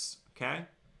matrix, okay?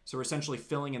 So we're essentially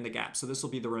filling in the gap. So this will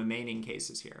be the remaining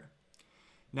cases here.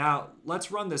 Now,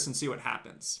 let's run this and see what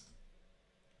happens,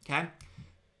 okay?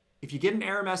 If you get an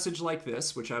error message like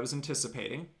this, which I was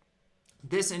anticipating,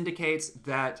 this indicates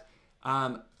that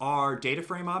our data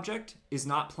frame object is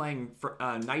not playing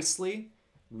nicely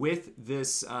with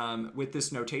this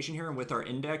notation here and with our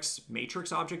index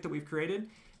matrix object that we've created.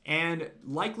 And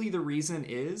likely the reason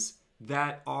is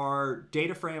that our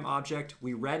data frame object,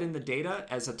 we read in the data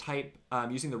as a type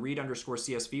using the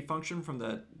read_CSV function from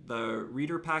the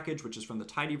reader package, which is from the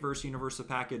tidyverse universal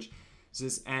package.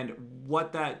 And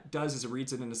what that does is it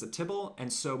reads it in as a tibble.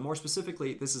 And so more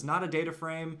specifically, this is not a data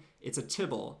frame, it's a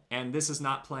tibble, and this is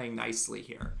not playing nicely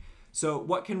here. So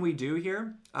what can we do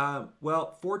here?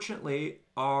 Well, fortunately,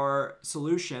 our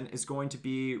solution is going to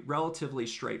be relatively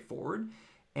straightforward.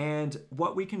 And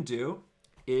what we can do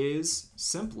is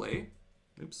simply,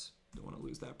 oops, don't want to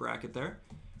lose that bracket there.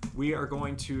 We are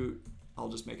going to, I'll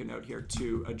just make a note here,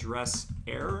 to address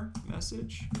error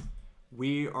message.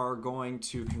 We are going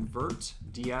to convert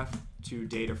df to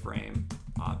data frame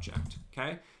object,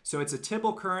 okay? So it's a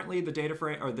tibble currently, the data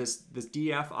frame, or this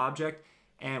df object,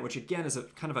 and which again is a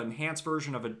kind of an enhanced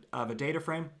version of a data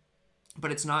frame,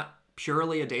 but it's not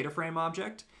purely a data frame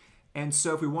object. And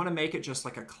so if we want to make it just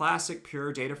like a classic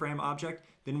pure data frame object,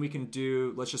 then we can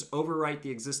do, let's just overwrite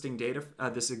the existing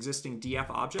this existing df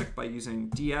object by using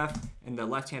df and the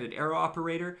left-handed arrow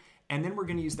operator, and then we're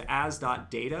going to use the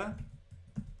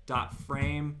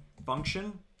as.data.frame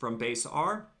function from base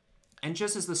R, and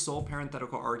just as the sole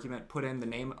parenthetical argument, put in the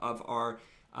name of our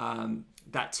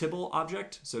that tibble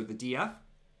object, so the df.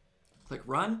 Click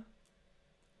run.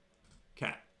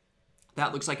 Okay,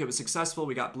 that looks like it was successful.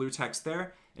 We got blue text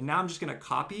there, and now I'm just going to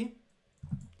copy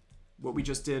what we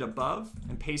just did above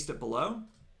and paste it below,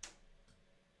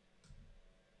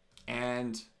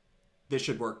 and this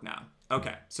should work now.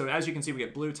 Okay, so as you can see, we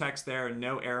get blue text there and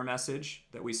no error message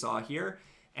that we saw here.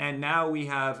 And now we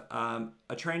have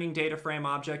a training data frame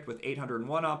object with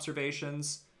 801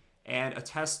 observations and a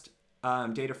test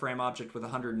data frame object with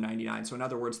 199. So in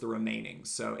other words, the remaining.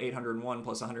 So 801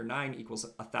 plus 109 equals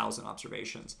 1,000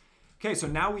 observations. Okay, so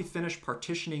now we finished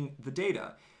partitioning the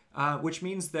data, which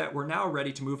means that we're now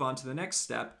ready to move on to the next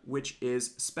step, which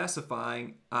is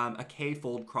specifying a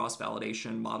k-fold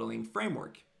cross-validation modeling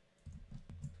framework.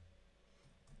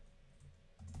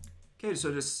 Okay,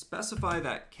 so to specify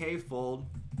that k-fold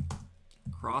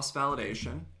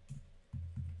cross-validation,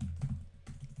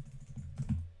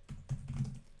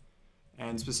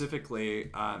 and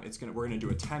specifically, we're going to do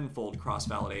a 10-fold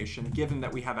cross-validation, given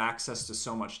that we have access to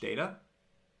so much data.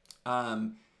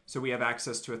 So we have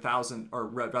access to 1,000, or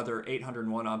rather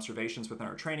 801 observations within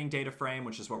our training data frame,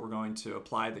 which is what we're going to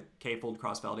apply the k-fold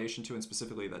cross-validation to, and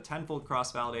specifically the 10-fold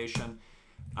cross-validation.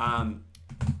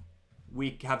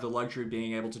 We have the luxury of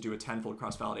being able to do a 10-fold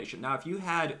cross-validation. Now, if you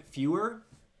had fewer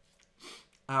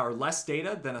or less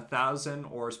data than 1,000,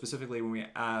 or specifically when we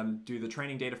do the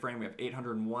training data frame, we have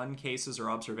 801 cases or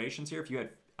observations here. If you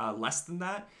had less than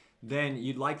that, then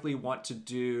you'd likely want to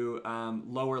do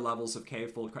lower levels of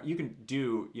k-fold. You can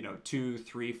do 2,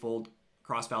 3-fold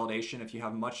cross-validation if you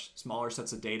have much smaller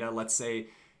sets of data. Let's say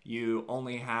you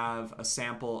only have a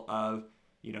sample of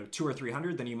 200 or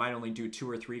 300, then you might only do 2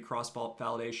 or 3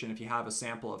 cross-validation. If you have a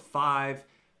sample of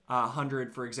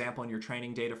 500, for example, in your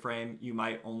training data frame, you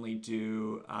might only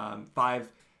do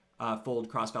 5-fold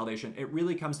cross-validation. It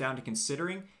really comes down to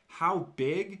considering how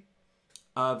big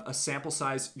of a sample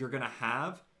size you're going to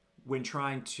have when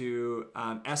trying to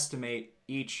estimate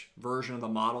each version of the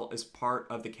model as part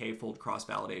of the k-fold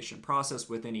cross-validation process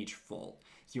within each fold.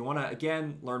 If you want to,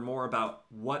 again, learn more about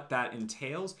what that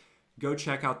entails, go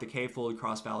check out the k-fold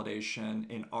cross-validation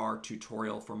in our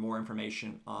tutorial for more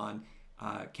information on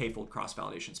k-fold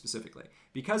cross-validation specifically.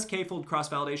 Because k-fold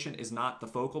cross-validation is not the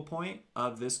focal point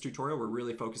of this tutorial, we're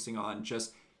really focusing on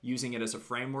just using it as a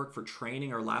framework for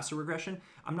training our lasso regression.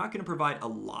 I'm not going to provide a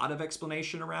lot of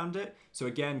explanation around it. So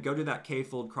again, go to that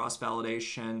k-fold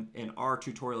cross-validation in our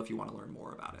tutorial if you want to learn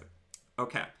more about it.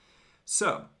 Okay,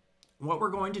 so what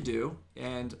we're going to do,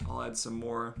 and I'll add some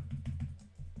more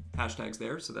hashtags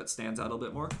there so that stands out a little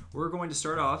bit more. We're going to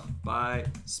start off by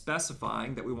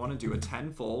specifying that we want to do a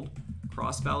 10-fold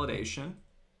cross-validation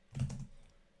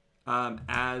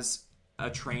as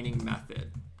a training method.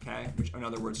 Okay, which in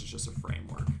other words is just a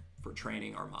framework for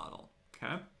training our model.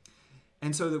 Okay,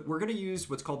 and so we're going to use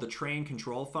what's called the train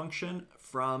control function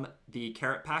from the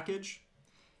caret package.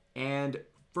 And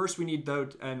first we need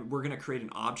and we're going to create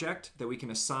an object that we can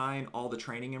assign all the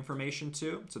training information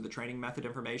to. So the training method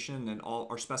information and all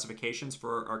our specifications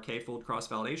for our k-fold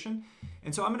cross-validation.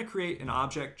 And so I'm going to create an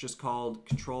object just called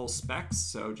control specs,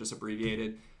 so just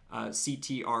abbreviated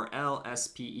CTRL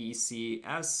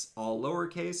SPECS, all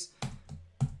lowercase.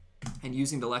 And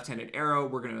using the left-handed arrow,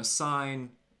 we're going to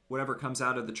assign whatever comes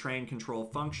out of the train control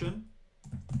function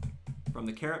from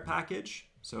the caret package.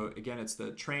 So again, it's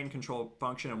the train control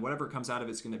function, and whatever comes out of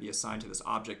it is going to be assigned to this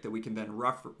object that we can then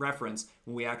reference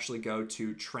when we actually go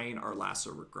to train our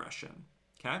lasso regression.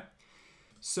 Okay?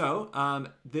 So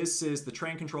this is the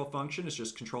train control function. It's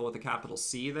just control with a capital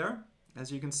C there,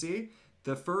 as you can see.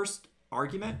 The first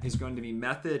argument is going to be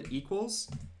method equals,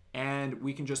 and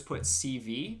we can just put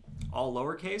CV, all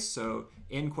lowercase, so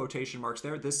in quotation marks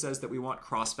there. This says that we want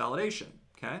cross-validation,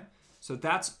 okay? So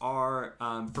that's our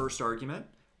first argument.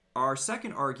 Our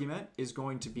second argument is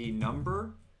going to be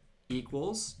number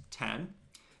equals 10,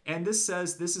 and this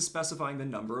says this is specifying the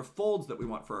number of folds that we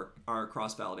want for our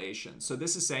cross-validation. So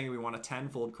this is saying we want a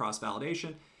 10-fold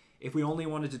cross-validation. If we only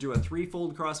wanted to do a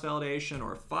 3-fold cross-validation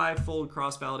or a 5-fold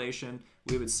cross-validation,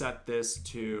 we would set this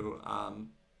to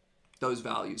those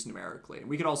values numerically. And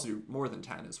we could also do more than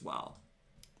 10 as well,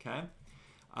 okay?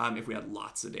 If we had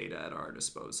lots of data at our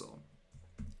disposal.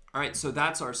 All right, so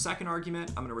that's our second argument.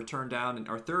 I'm gonna return down, and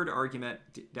our third argument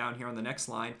down here on the next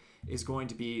line is going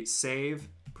to be save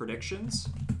predictions.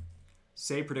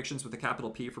 Save predictions with a capital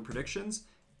P for predictions.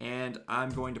 And I'm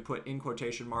going to put in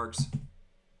quotation marks,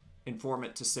 inform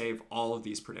it to save all of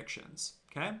these predictions,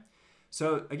 okay?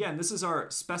 So again, this is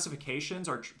our specifications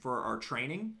for our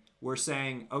training. We're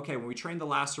saying, okay, when we train the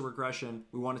lasso regression,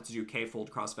 we want it to do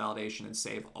k-fold cross-validation and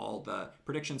save all the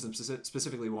predictions, and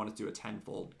specifically we want it to do a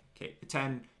 10-fold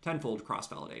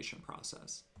cross-validation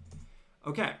process.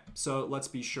 Okay, so let's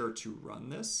be sure to run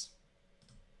this.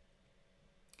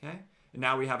 Okay, and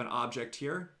now we have an object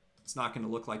here. It's not going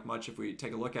to look like much if we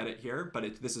take a look at it here,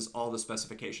 but this is all the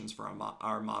specifications for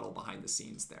our model behind the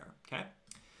scenes there. Okay.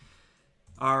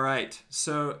 All right,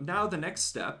 so now the next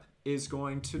step is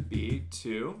going to be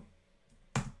to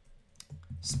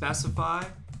specify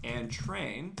and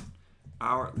train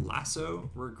our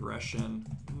lasso regression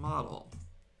model.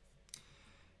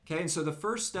 Okay, and so the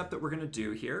first step that we're going to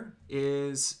do here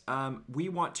is we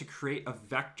want to create a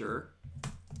vector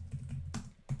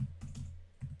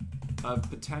of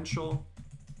potential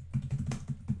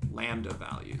lambda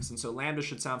values. And so lambda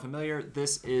should sound familiar.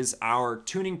 This is our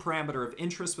tuning parameter of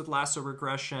interest with lasso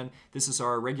regression. This is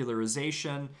our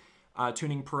regularization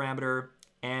tuning parameter.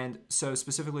 And so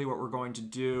specifically what we're going to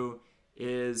do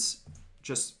is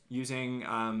just using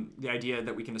the idea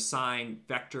that we can assign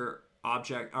vector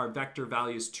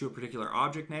values to a particular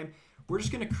object name. We're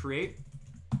just going to create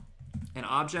an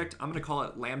object. I'm going to call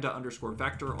it lambda underscore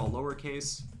vector, all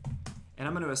lowercase. And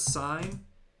I'm going to assign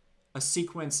a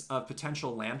sequence of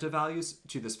potential lambda values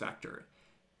to this vector.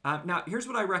 Now, here's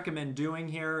what I recommend doing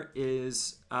here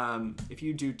is if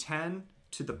you do 10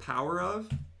 to the power of,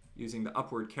 using the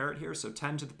upward caret here, so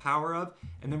 10 to the power of,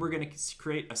 and then we're going to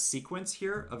create a sequence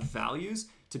here of values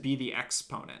to be the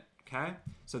exponent, okay?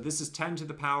 So this is 10 to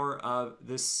the power of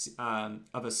this,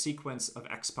 of a sequence of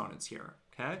exponents here,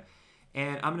 okay?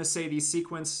 And I'm going to say these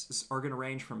sequences are going to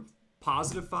range from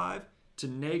 +5 to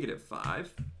 -5,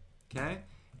 okay?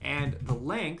 And the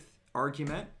length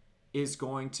argument is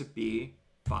going to be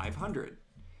 500.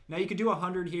 Now you could do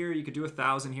 100 here, you could do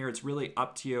 1,000 here. It's really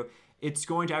up to you. It's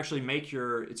going to actually make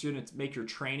your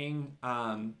training,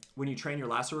 when you train your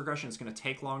lasso regression, it's going to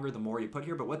take longer the more you put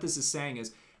here. But what this is saying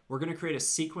is we're going to create a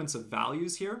sequence of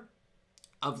values here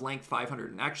of length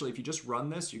 500. And actually, if you just run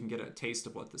this, you can get a taste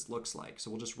of what this looks like.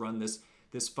 So we'll just run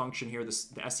this function here, the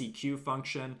SEQ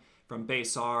function from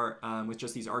base R with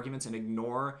just these arguments and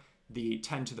ignore the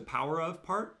 10 to the power of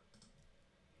part.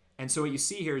 And so what you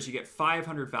see here is you get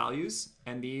 500 values,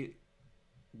 and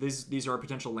these are our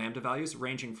potential lambda values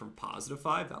ranging from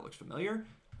 +5, that looks familiar,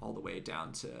 all the way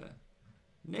down to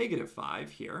 -5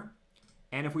 here.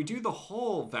 And if we do the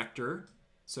whole vector,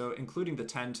 so including the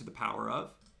 10 to the power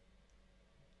of,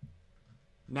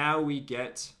 now we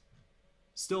get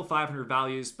still 500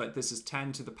 values, but this is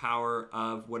 10 to the power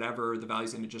of whatever the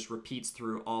values, and it just repeats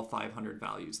through all 500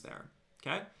 values there,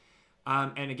 okay?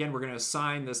 And again, we're going to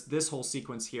assign this whole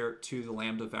sequence here to the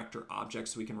lambda vector object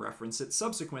so we can reference it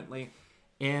subsequently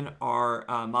in our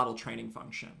model training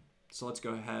function. So let's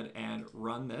go ahead and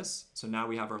run this. So now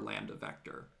we have our lambda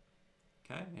vector.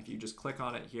 Okay, and if you just click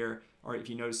on it here, or if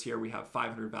you notice here, we have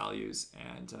 500 values,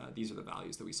 and these are the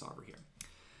values that we saw over here.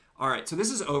 All right, so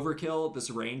this is overkill, this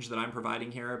range that I'm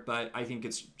providing here, but I think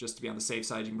it's just to be on the safe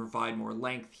side, you can provide more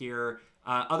length here.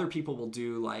 Other people will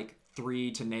do like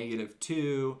 3 to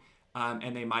 -2,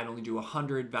 and they might only do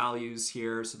 100 values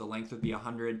here, so the length would be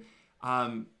 100.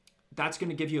 That's going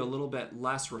to give you a little bit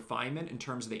less refinement in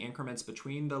terms of the increments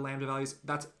between the lambda values.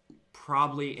 That's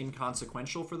probably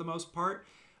inconsequential for the most part.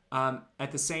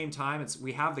 At the same time,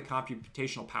 we have the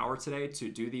computational power today to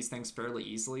do these things fairly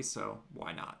easily, so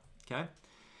why not? Okay.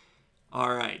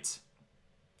 All right.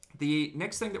 The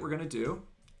next thing that we're going to do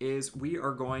is we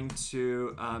are going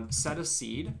to set a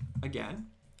seed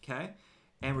again. Okay.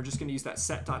 And we're just going to use that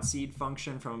set.seed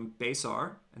function from base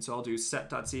R. And so I'll do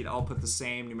set.seed. I'll put the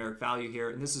same numeric value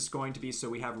here. And this is going to be so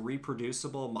we have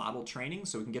reproducible model training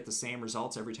so we can get the same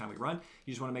results every time we run.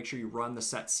 You just want to make sure you run the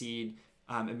set seed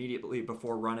immediately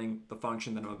before running the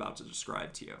function that I'm about to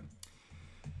describe to you.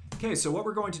 Okay, so what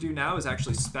we're going to do now is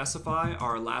actually specify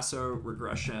our lasso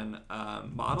regression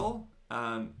model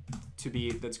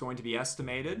that's going to be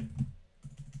estimated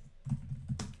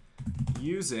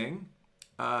using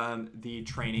the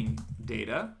training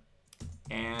data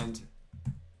and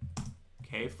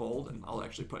k-fold, and I'll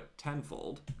actually put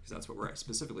 10-fold because that's what we're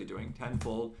specifically doing,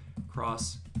 10-fold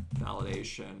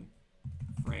cross-validation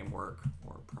framework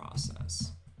or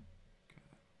process. Okay.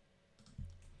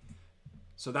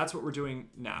 So that's what we're doing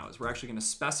now is we're actually going to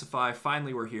specify,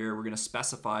 finally we're here, we're going to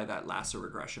specify that lasso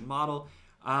regression model.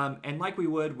 And like we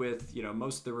would with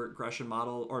most of the regression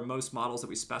model or most models that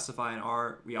we specify in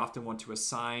R, we often want to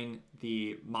assign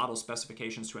the model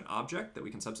specifications to an object that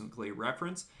we can subsequently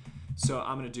reference. So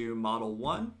I'm going to do model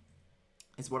 1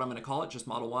 is what I'm going to call it, just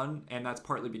model 1, and that's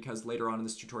partly because later on in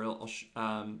this tutorial,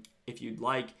 if you'd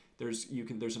like, there's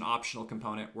an optional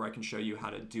component where I can show you how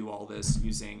to do all this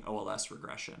using OLS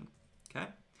regression. Okay.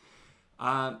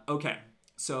 Okay.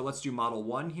 So let's do model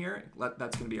 1 here.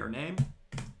 That's going to be our name.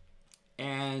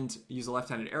 And use a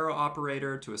left-handed arrow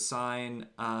operator to assign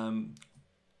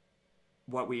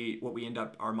what we end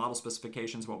up, our model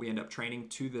specifications, what we end up training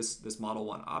to this model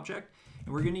 1 object.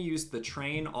 And we're going to use the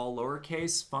train all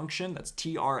lowercase function, that's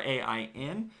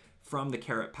TRAIN, from the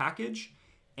caret package.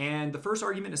 And the first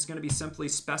argument is going to be simply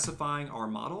specifying our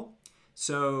model.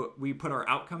 So we put our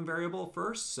outcome variable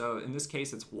first. So in this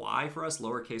case, it's y for us,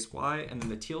 lowercase y, and then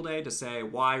the tilde to say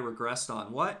y regressed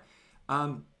on what.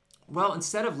 Well,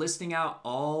 instead of listing out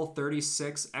all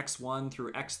 36 x1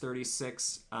 through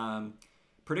x36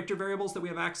 predictor variables that we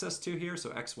have access to here, so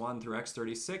x1 through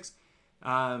x36,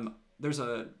 there's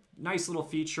a nice little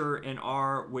feature in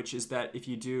R, which is that if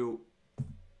you do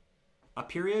a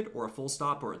period or a full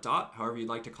stop or a dot, however you'd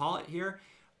like to call it here,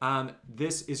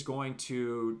 this is going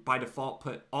to, by default,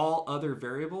 put all other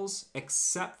variables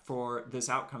except for this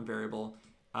outcome variable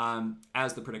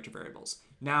as the predictor variables.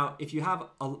 Now, if you have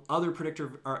other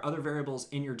predictor or other variables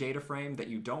in your data frame that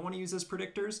you don't want to use as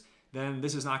predictors, then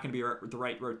this is not going to be the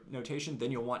right notation.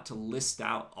 Then you'll want to list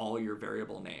out all your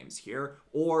variable names here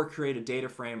or create a data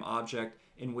frame object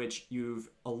in which you've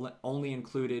only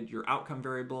included your outcome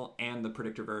variable and the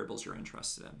predictor variables you're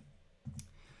interested in.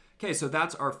 Okay, so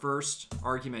that's our first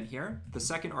argument here. The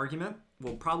second argument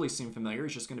will probably seem familiar.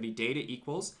 It's just going to be data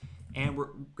equals. And we're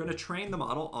going to train the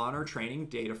model on our training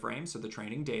data frame, so the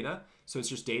training data. So it's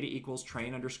just data equals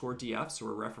train underscore df. So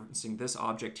we're referencing this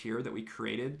object here that we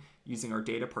created using our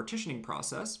data partitioning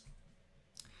process.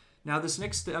 Now this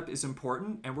next step is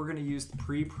important, and we're going to use the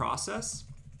pre-process,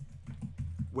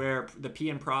 where the P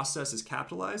in process is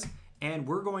capitalized, and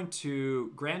we're going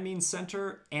to grand mean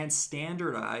center and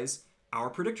standardize our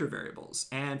predictor variables.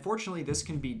 And fortunately, this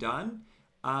can be done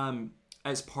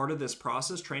as part of this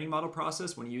process, training model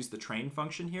process, when you use the train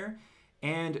function here.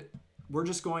 And we're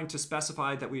just going to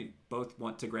specify that we both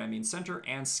want to grand mean center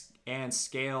and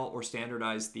scale or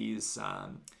standardize these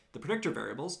the predictor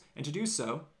variables. And to do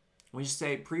so, we just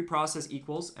say preprocess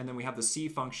equals, and then we have the C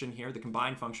function here, the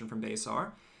combined function from base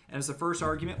R. And as the first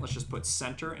argument, let's just put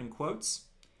center in quotes.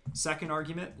 Second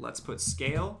argument, let's put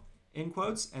scale in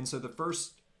quotes. And so the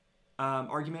first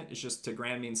argument is just to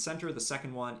grand mean center. The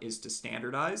second one is to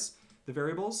standardize the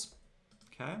variables.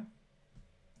 Okay.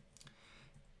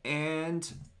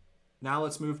 And now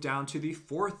let's move down to the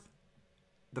fourth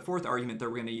argument that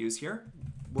we're going to use here.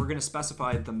 We're going to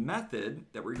specify the method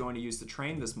that we're going to use to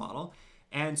train this model.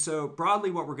 And so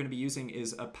broadly, what we're going to be using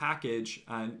is a package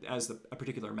as a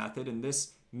particular method. And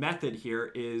this method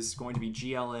here is going to be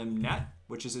glmnet,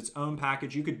 which is its own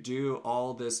package. You could do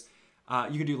all this.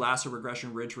 You could do lasso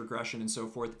regression, ridge regression, and so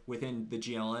forth within the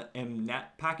glmnet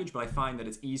package. But I find that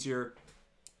it's easier.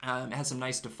 It has some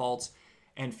nice defaults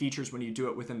and features when you do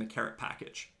it within the caret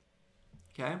package.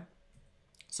 Okay.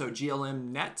 So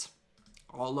glmnet,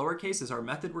 all lowercase, is our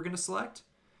method we're going to select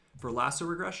for lasso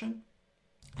regression.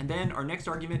 And then our next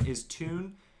argument is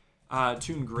tune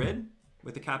grid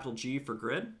with a capital G for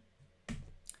grid.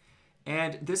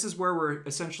 And this is where we're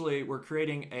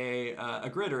creating a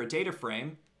grid or a data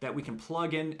frame that we can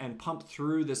plug in and pump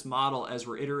through this model as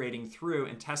we're iterating through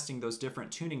and testing those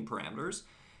different tuning parameters.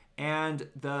 And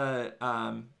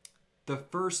the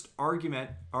first argument,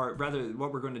 or rather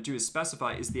what we're going to do is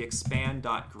specify, is the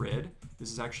expand.grid.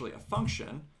 This is actually a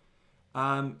function.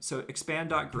 So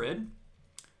expand.grid.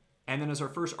 And then as our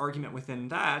first argument within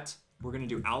that, we're going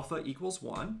to do alpha equals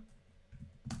 1.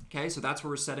 Okay, so that's where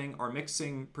we're setting our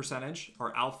mixing percentage,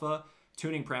 our alpha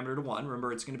tuning parameter to 1.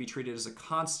 Remember, it's going to be treated as a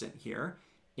constant here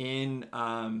in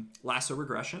lasso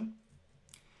regression.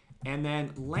 And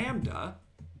then lambda,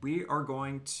 we are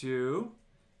going to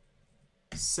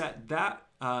set that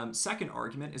second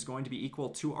argument is going to be equal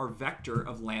to our vector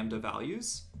of lambda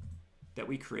values that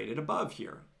we created above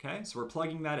here. Okay, so we're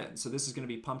plugging that in. So this is going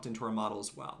to be pumped into our model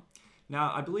as well.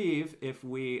 Now, I believe if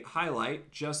we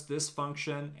highlight just this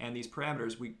function and these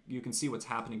parameters, you can see what's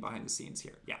happening behind the scenes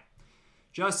here. Yeah,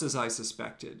 just as I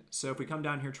suspected. So if we come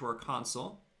down here to our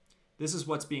console, this is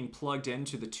what's being plugged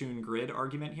into the tune grid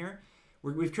argument here.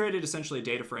 We've created essentially a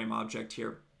data frame object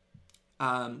here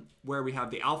where we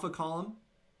have the alpha column,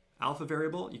 alpha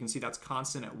variable. You can see that's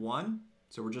constant at 1.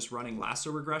 So we're just running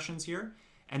lasso regressions here.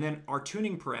 And then our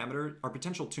tuning parameter, our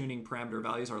potential tuning parameter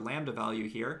values, our lambda value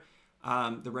here,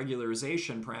 the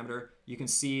regularization parameter, you can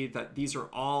see that these are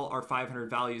all our 500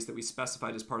 values that we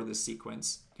specified as part of this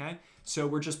sequence. Okay, so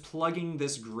we're just plugging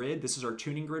this grid. This is our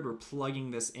tuning grid. We're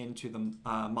plugging this into the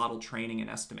model training and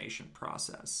estimation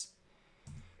process.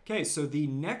 Okay, so the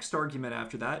next argument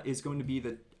after that is going to be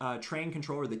the train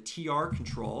control, or the TR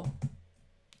control.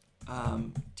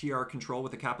 TR control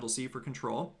with a capital C for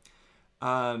control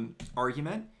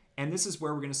argument. And this is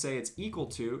where we're going to say it's equal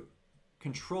to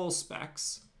control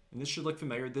specs. And this should look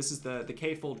familiar. This is the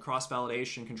k-fold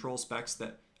cross-validation control specs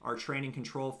that our train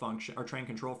control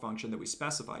function that we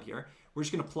specified here. We're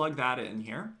just going to plug that in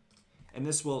here. And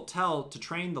this will tell to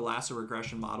train the lasso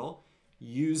regression model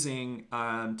using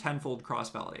tenfold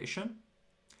cross-validation.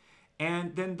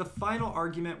 And then the final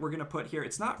argument we're going to put here,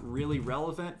 it's not really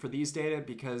relevant for these data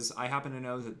because I happen to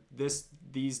know that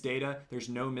these data, there's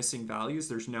no missing values,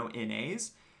 there's no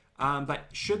NAs. But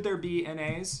should there be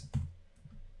NAs,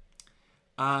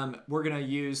 we're going to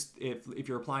use, if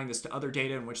you're applying this to other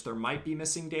data in which there might be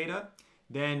missing data,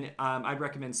 then I'd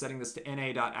recommend setting this to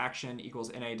na.action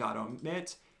equals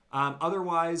na.omit.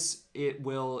 Otherwise, it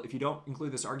will, if you don't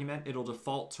include this argument, it'll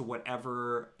default to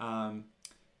whatever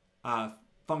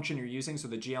function you're using, so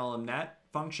the glmnet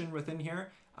function within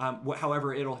here.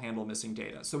 However, it'll handle missing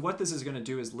data. So what this is going to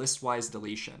do is listwise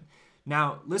deletion.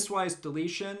 Now, listwise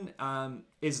deletion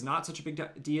is not such a big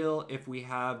deal if we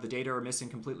have the data are missing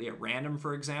completely at random,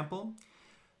 for example.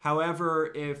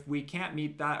 However, if we can't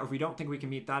meet that, or if we don't think we can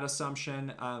meet that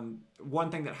assumption,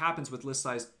 one thing that happens with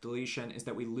listwise deletion is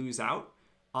that we lose out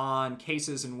on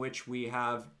cases in which we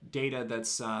have data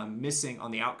that's missing on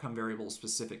the outcome variable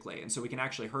specifically. And so we can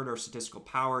actually hurt our statistical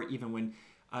power even when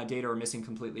data are missing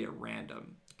completely at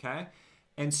random, okay?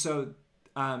 And so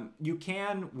you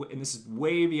can, and this is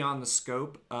way beyond the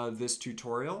scope of this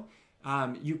tutorial,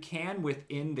 you can,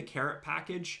 within the caret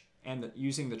package and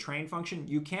using the train function,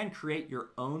 you can create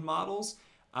your own models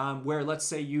where, let's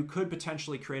say, you could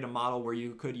potentially create a model where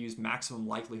you could use maximum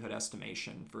likelihood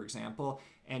estimation, for example,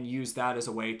 and use that as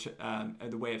a way to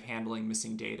the way of handling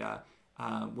missing data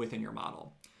within your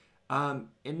model.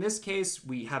 In this case,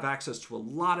 we have access to a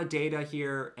lot of data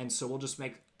here, and so we'll just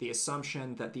make the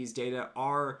assumption that these data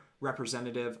are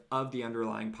representative of the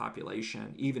underlying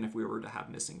population, even if we were to have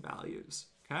missing values.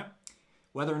 Okay,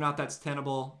 whether or not that's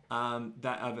tenable,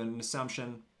 that of an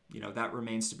assumption, that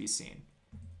remains to be seen.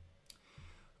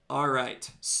 All right,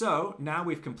 so now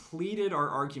we've completed our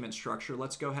argument structure.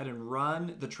 Let's go ahead and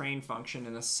run the train function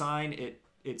and assign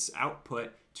its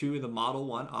output to the model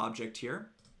 1 object here.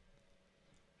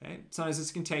 Okay. Sometimes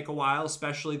this can take a while,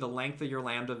 especially the length of your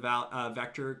lambda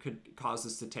vector could cause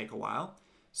this to take a while.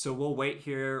 So we'll wait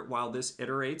here while this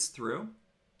iterates through.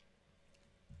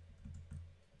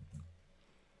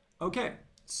 Okay,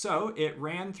 so it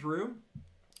ran through,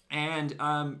 and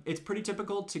it's pretty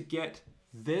typical to get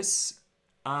this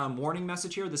warning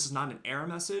message here. This is not an error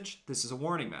message. This is a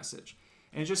warning message.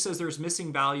 And it just says there's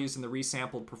missing values in the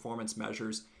resampled performance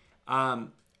measures.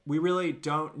 We really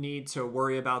don't need to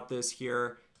worry about this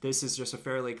here. This is just a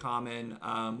fairly common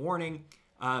warning.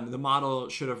 The model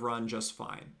should have run just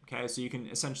fine. Okay, so you can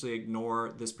essentially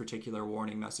ignore this particular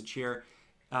warning message here.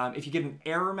 If you get an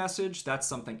error message, that's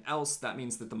something else. That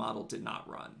means that the model did not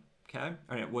run. Okay,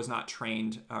 and it was not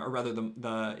trained, or rather,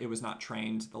 it was not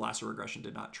trained. The lasso regression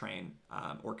did not train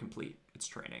or complete its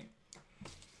training.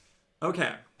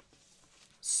 Okay,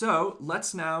 so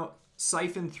let's now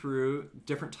siphon through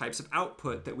different types of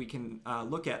output that we can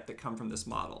look at that come from this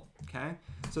model. Okay,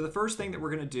 so the first thing that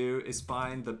we're going to do is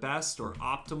find the best or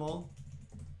optimal.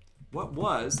 What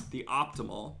was the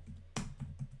optimal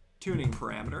tuning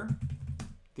parameter?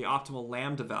 The optimal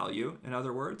lambda value, in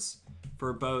other words,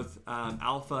 for both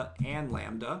alpha and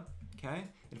lambda. Okay,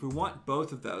 and if we want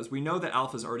both of those, we know that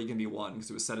alpha is already going to be 1 because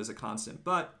it was set as a constant.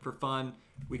 But for fun,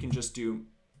 we can just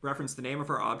reference the name of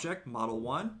our object, model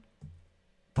 1,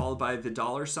 followed by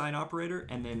the $sign operator,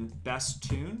 and then best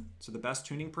tune, so the best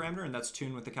tuning parameter, and that's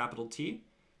tune with the capital T.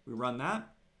 We run that.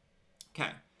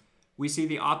 Okay, we see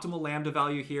the optimal lambda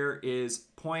value here is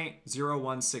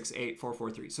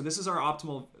 0.0168443. So this is our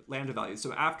optimal lambda value.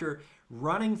 So after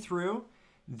running through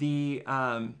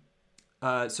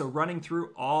running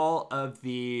through all of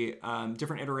the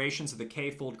different iterations of the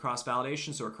k-fold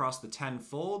cross-validation, so across the 10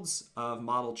 folds of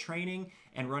model training,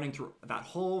 and running through that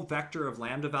whole vector of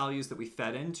lambda values that we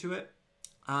fed into it,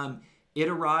 it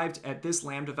arrived at this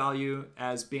lambda value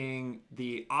as being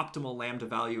the optimal lambda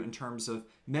value in terms of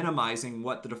minimizing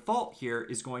what the default here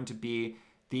is going to be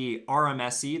the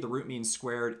RMSE, the root mean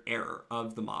squared error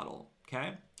of the model.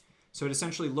 Okay, so it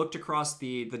essentially looked across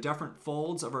the different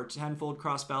folds of our 10-fold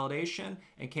cross-validation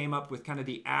and came up with kind of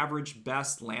the average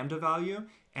best lambda value,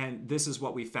 and this is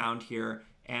what we found here.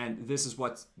 And this is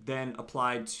what's then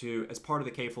applied to, as part of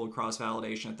the k-fold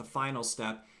cross-validation at the final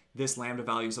step, this lambda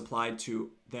value is applied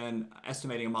to then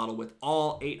estimating a model with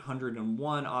all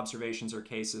 801 observations or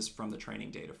cases from the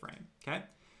training data frame. Okay,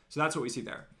 so that's what we see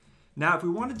there. Now, if we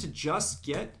wanted to just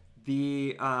get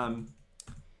the,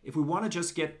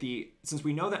 since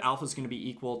we know that alpha is going to be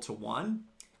equal to 1,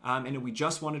 and we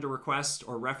just wanted to request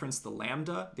or reference the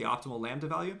lambda, the optimal lambda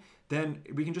value, then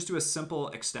we can just do a simple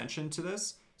extension to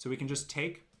this. So we can just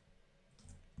let's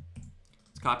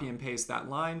copy and paste that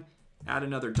line, add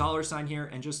another $sign here,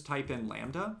 and just type in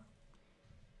lambda.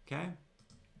 Okay,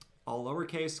 all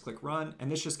lowercase, click run,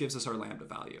 and this just gives us our lambda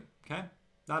value. Okay,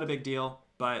 not a big deal,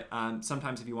 but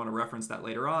sometimes if you want to reference that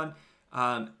later on,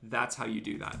 that's how you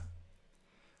do that.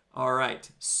 All right,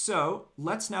 so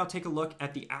let's now take a look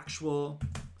at the actual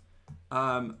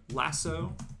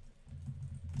lasso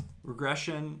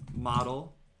regression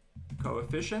model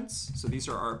coefficients. So these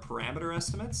are our parameter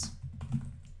estimates.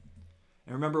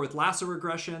 And remember, with lasso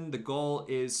regression, the goal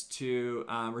is to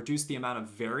reduce the amount of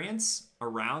variance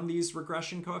around these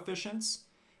regression coefficients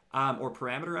or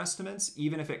parameter estimates,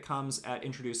 even if it comes at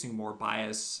introducing more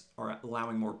bias or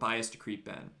allowing more bias to creep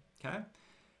in. Okay,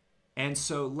 and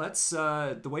so let's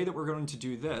the way that we're going to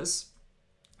do this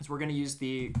is we're going to use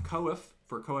the coef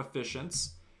for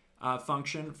coefficients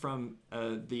function from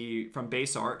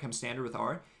base R. It comes standard with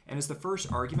R. And as the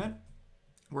first argument,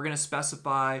 we're going to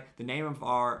specify the name of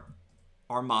our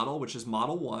model, which is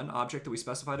model 1, object that we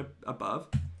specified above.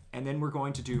 And then we're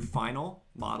going to do final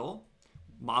model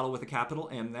with a capital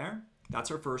M there.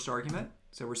 That's our first argument.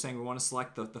 So we're saying we want to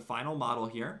select the final model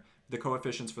here, the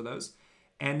coefficients for those.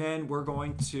 And then we're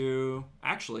going to,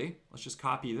 actually, let's just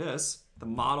copy this, the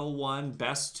model 1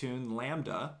 best tuned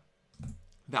lambda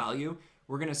value.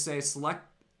 We're going to say select.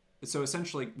 So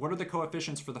essentially, what are the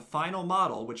coefficients for the final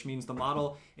model, which means the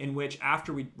model in which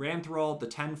after we ran through all the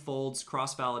 10 folds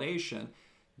cross-validation,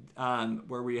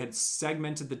 where we had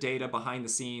segmented the data behind the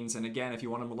scenes. And again, if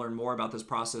you want to learn more about this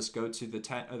process, go to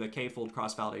the k-fold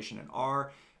cross-validation in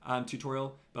R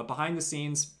tutorial. But behind the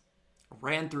scenes,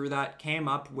 ran through that, came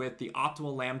up with the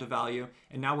optimal lambda value,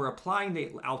 and now we're applying the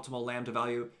optimal lambda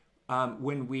value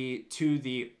to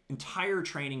the entire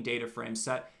training data frame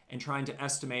set and trying to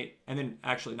estimate, and then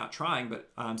actually not trying, but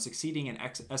succeeding in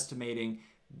estimating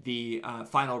the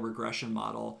final regression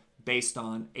model based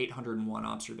on 801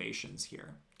 observations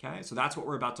here. Okay, so that's what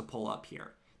we're about to pull up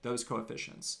here, those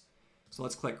coefficients. So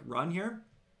let's click run here.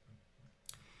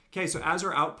 Okay, so as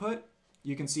our output,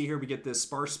 you can see here we get this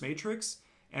sparse matrix,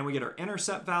 and we get our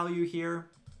intercept value here.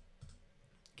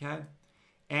 Okay,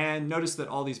 and notice that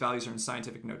all these values are in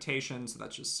scientific notation, so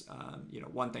that's just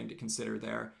one thing to consider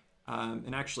there.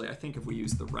 And actually, I think if we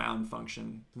use the round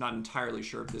function, I'm not entirely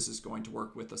sure if this is going to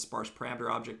work with a sparse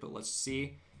parameter object, but let's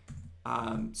see.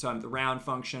 So the round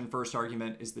function, first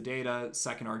argument is the data,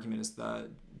 second argument is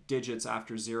the digits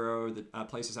after 0, the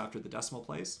places after the decimal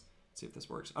place. Let's see if this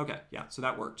works. Okay, yeah, so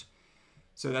that worked.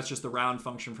 So that's just the round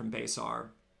function from base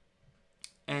R.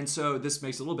 And so this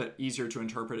makes it a little bit easier to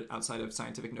interpret outside of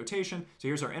scientific notation. So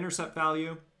here's our intercept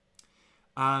value.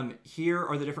 Here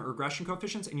are the different regression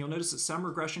coefficients, and you'll notice that some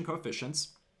regression coefficients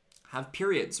have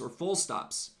periods or full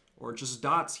stops or just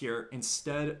dots here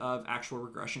instead of actual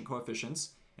regression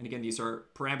coefficients. And again, these are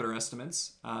parameter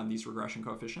estimates, these regression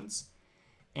coefficients.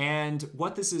 And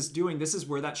what this is doing, this is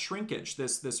where that shrinkage,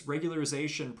 this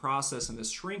regularization process and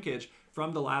this shrinkage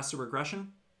from the LASSO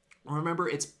regression, remember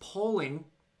it's pulling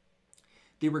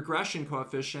the regression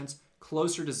coefficients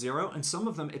closer to 0, and some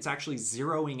of them it's actually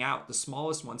zeroing out. The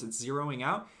smallest ones it's zeroing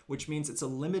out, which means it's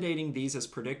eliminating these as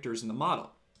predictors in the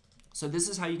model. So this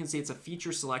is how you can see it's a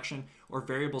feature selection or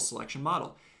variable selection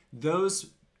model.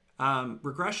 Those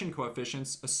regression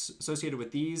coefficients associated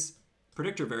with these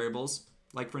predictor variables,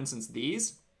 like for instance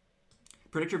these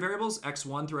predictor variables,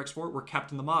 x1 through x4, were kept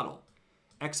in the model.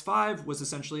 x5 was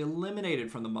essentially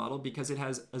eliminated from the model because it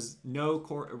has no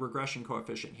regression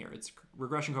coefficient here. Its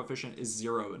regression coefficient is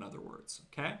 0, in other words.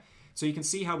 Okay, so you can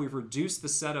see how we've reduced the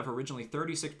set of originally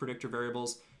 36 predictor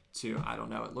variables to, I don't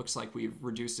know, it looks like we've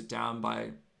reduced it down by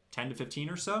 10 to 15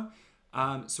 or so.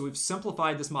 So we've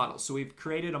simplified this model. So we've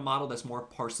created a model that's more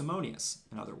parsimonious,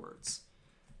 in other words.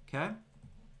 Okay.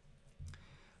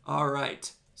 All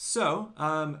right. So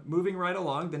moving right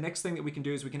along, the next thing that we can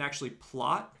do is we can actually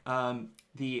plot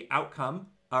the outcome,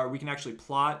 or we can actually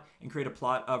plot and create a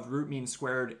plot of root mean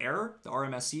squared error, the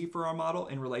RMSE for our model,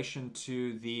 in relation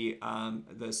to the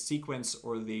sequence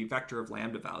or the vector of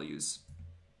lambda values.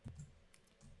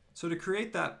 So to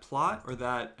create that plot, or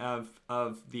that of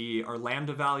our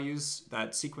lambda values,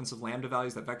 that sequence of lambda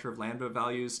values, that vector of lambda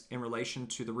values in relation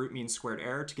to the root mean squared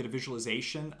error, to get a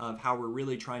visualization of how we're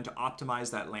really trying to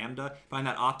optimize that lambda, find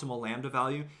that optimal lambda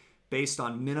value based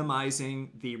on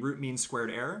minimizing the root mean squared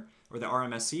error, or the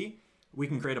RMSE, we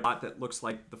can create a plot that looks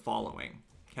like the following.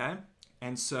 Okay,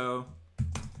 and so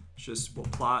we'll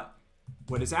plot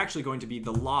what is actually going to be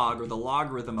the log, or the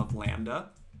logarithm of lambda.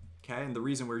 Okay, and the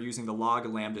reason we're using the log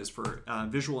of lambda is for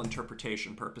visual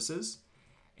interpretation purposes.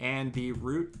 And the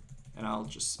root, and I'll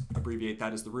just abbreviate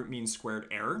that as the root mean squared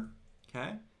error.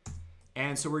 Okay,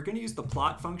 and so we're going to use the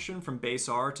plot function from base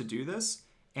R to do this.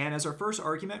 And as our first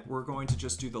argument, we're going to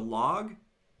just do the log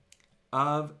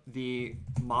of the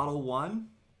model 1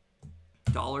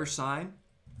 $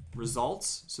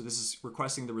 results. So this is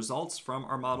requesting the results from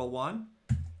our model 1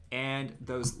 and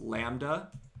those lambda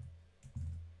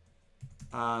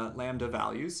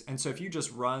values. And so if you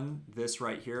just run this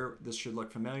right here, this should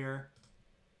look familiar.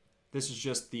 This is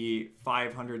just the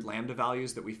 500 lambda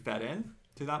values that we fed in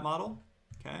to that model.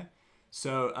 Okay,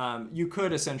 so you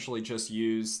could essentially just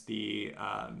use the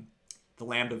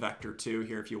lambda vector too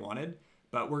here if you wanted,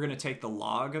 but we're going to take the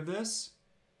log of this.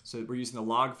 So we're using the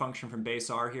log function from base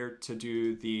R here to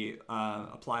do the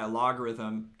apply a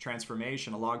logarithm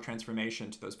transformation, a log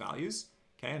transformation to those values.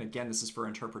 Okay, and again, this is for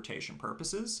interpretation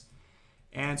purposes.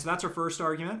 And so that's our first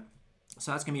argument.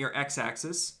 So that's going to be our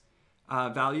x-axis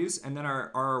values. And then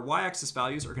our y-axis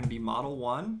values are going to be model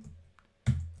 1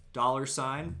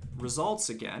 $ results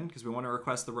again, because we want to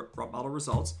request the model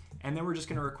results. And then we're just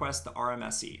going to request the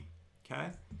RMSE. Okay,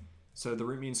 so the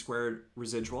root mean squared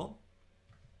residual.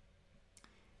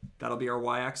 That'll be our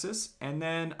y-axis. And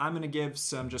then I'm going to give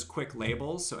some just quick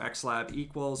labels. So xlab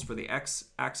equals, for the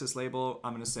x-axis label,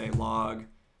 I'm going to say log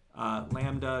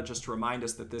lambda, just to remind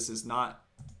us that this is not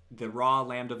the raw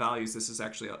lambda values. This is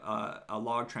actually a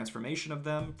log transformation of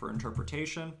them for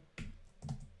interpretation.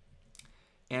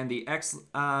 And the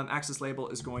x-axis label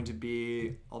is going to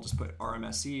be, I'll just put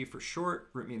RMSE for short,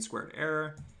 root mean squared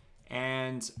error.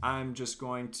 And I'm just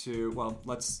going to, well,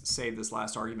 let's save this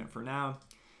last argument for now.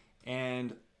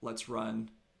 And let's run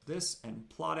this and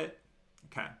plot it.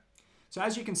 Okay. So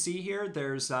as you can see here,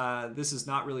 there's this is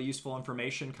not really useful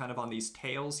information kind of on these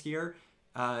tails here.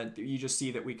 You just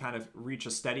see that we kind of reach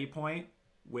a steady point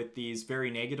with these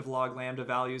very negative log lambda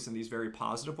values and these very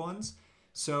positive ones.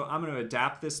 So I'm going to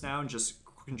adapt this now and just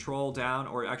control down,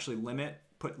 or actually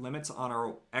put limits on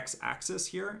our x-axis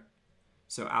here.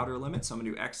 So outer limit, so I'm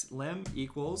going to do xlim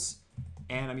equals,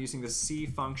 and I'm using the C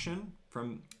function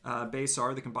from base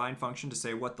R, the combined function, to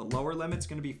say what the lower limit's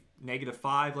going to be,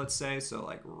 -5, let's say, so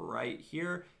like right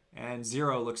here, and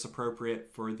 0 looks appropriate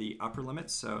for the upper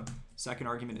limit, so second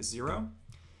argument is 0.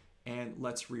 And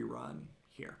let's rerun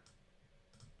here.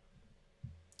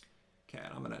 Okay,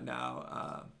 and I'm going to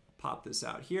now pop this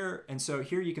out here. And so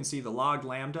here you can see the log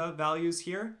lambda values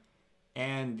here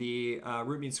and the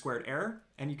root mean squared error.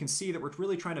 And you can see that we're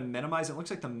really trying to minimize. It looks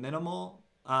like the minimal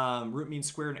root mean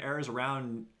squared error is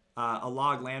around a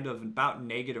log lambda of about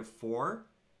 -4.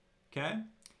 Okay,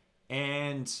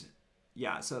 and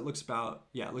yeah, so it looks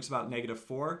about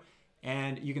 -4.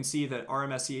 And you can see that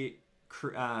RMSE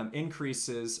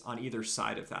increases on either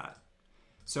side of that.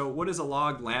 So what is a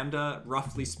log lambda,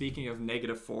 roughly speaking, of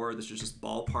 -4? This is just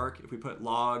ballpark. If we put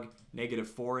log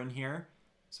 -4 in here,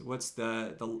 so what's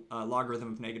the logarithm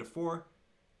of -4?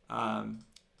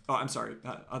 Oh, I'm sorry,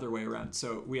 other way around.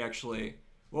 So we actually,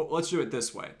 well, let's do it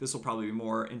this way. This will probably be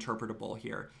more interpretable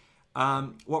here.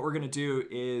 What we're going to do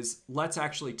is let's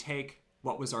actually take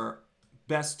what was our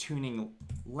best tuning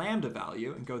lambda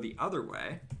value and go the other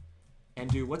way and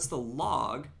do what's the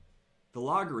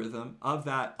logarithm of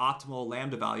that optimal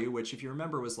lambda value, which, if you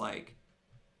remember, was like,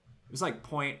 it was like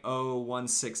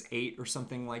 0.0168 or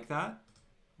something like that.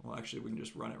 Well, actually, we can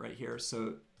just run it right here.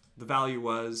 So the value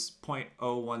was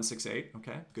 0.0168.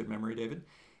 Okay, good memory, David.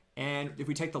 And if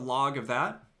we take the log of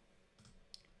that,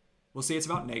 we'll see it's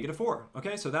about -4.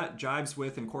 Okay, so that jives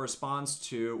with and corresponds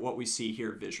to what we see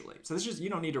here visually. So this is just, you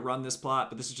don't need to run this plot,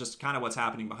 but this is just kind of what's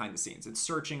happening behind the scenes. It's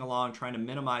searching along, trying to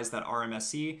minimize that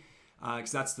RMSE,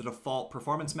 because that's the default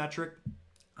performance metric.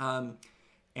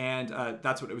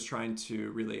 That's what it was trying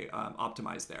to really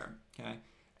optimize there. Okay,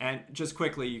 and just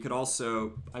quickly, you could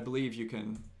also, I believe you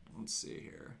can, let's see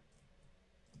here.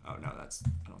 Oh no, I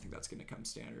don't think that's going to come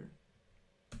standard.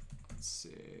 Let's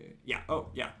see. Yeah. Oh,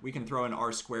 yeah. We can throw in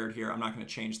r squared here. I'm not going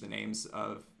to change the names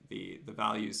of the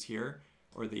values here,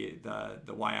 or the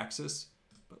y-axis,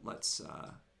 but let's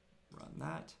run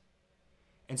that.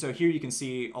 And so here you can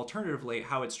see, alternatively,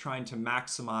 how it's trying to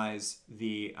maximize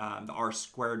the r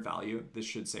squared value. This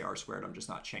should say r squared. I'm just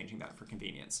not changing that for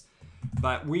convenience.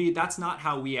 But that's not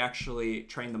how we actually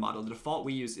train the model. The default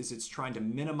we use is it's trying to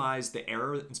minimize the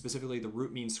error, and specifically the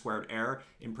root mean squared error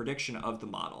in prediction of the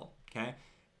model. Okay.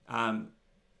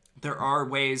 There are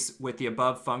ways with the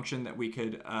above function that we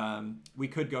could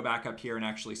go back up here and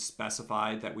actually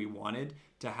specify that we wanted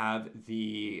to have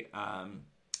the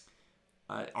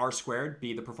r squared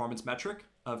be the performance metric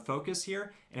of focus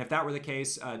here. And if that were the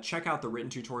case, check out the written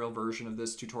tutorial version of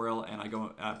this tutorial, and I go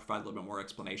provide a little bit more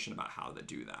explanation about how to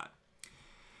do that.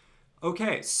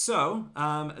 Okay, so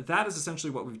that is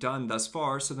essentially what we've done thus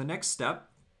far. So the next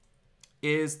step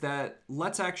is that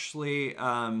let's actually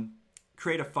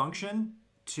create a function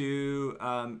to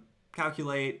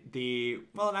calculate the,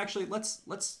 well, and actually let's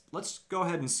go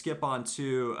ahead and skip on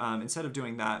to, instead of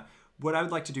doing that, what I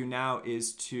would like to do now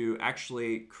is to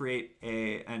actually create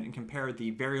and compare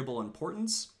the variable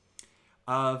importance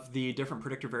of the different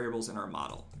predictor variables in our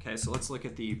model. Okay, so let's look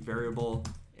at the variable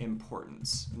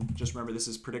importance. And just remember, this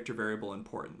is predictor variable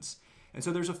importance. And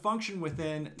so there's a function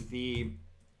within the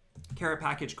caret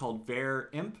package called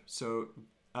var_imp. So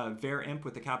var_imp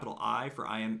with the capital I for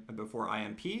before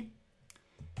IMP.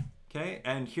 Okay,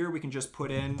 and here we can just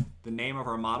put in the name of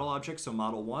our model object, so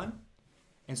model1.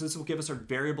 And so this will give us our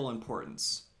variable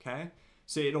importance. Okay,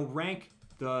 so it'll rank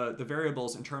the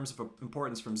variables in terms of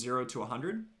importance from 0 to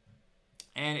 100.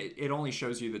 And it only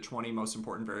shows you the 20 most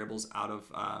important variables out of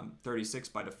 36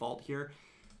 by default here.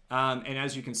 And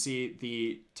as you can see,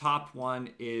 the top one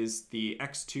is the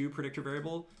x2 predictor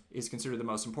variable is considered the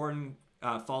most important,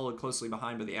 followed closely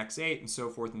behind by the x8, and so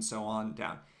forth and so on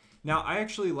down. Now, I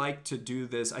actually like to do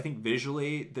this. I think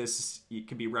visually this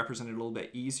can be represented a little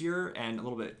bit easier and a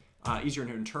little bit easier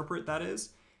to interpret, that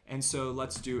is. And so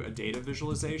let's do a data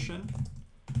visualization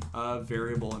of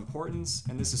variable importance.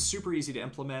 And this is super easy to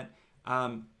implement.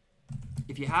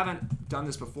 If you haven't done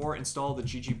this before, install the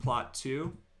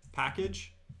ggplot2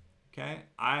 package. Okay,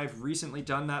 I've recently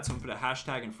done that, so I'm going to put a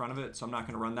hashtag in front of it, so I'm not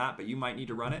going to run that, but you might need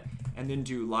to run it. And then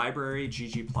do library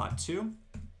ggplot2.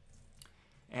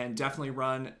 And definitely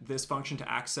run this function to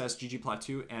access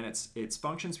ggplot2 and its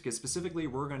functions, because specifically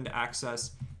we're going to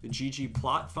access the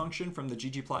ggplot function from the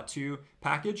ggplot2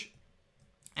 package.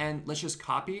 And let's just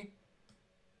copy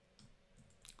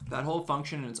that whole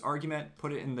function and its argument,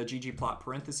 put it in the ggplot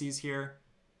parentheses here,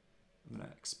 I'm going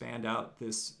to expand out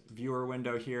this viewer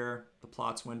window here, the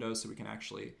plots window, so we can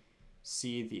actually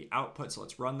see the output. So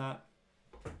let's run that.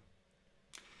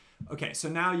 Okay, so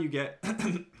now you get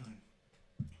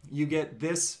you get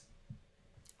this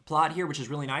plot here, which is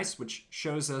really nice, which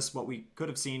shows us what we could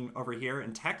have seen over here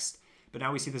in text, but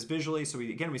now we see this visually. So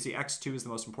we see x2 is the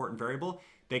most important variable.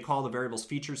 They call the variables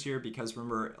features here because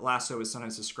remember, Lasso is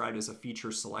sometimes described as a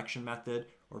feature selection method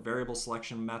or variable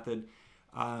selection method.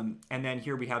 And then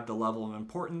here we have the level of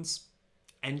importance.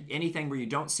 And anything where you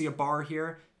don't see a bar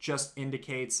here just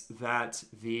indicates that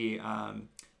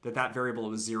that variable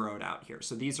was zeroed out here.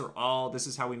 So this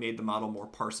is how we made the model more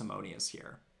parsimonious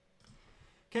here.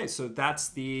 Okay, so that's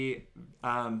the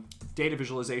data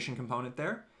visualization component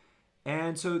there.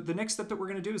 And so the next step that we're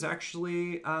going to do is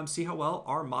actually see how well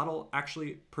our model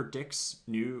actually predicts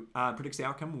the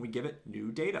outcome when we give it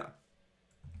new data.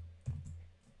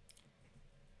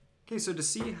 Okay, so to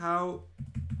see how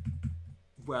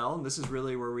well, and this is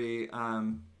really where we,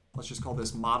 let's just call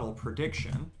this model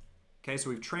prediction. Okay,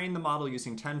 so we've trained the model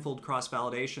using tenfold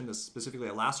cross-validation. This is specifically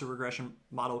a lasso regression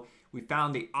model. We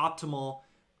found the optimal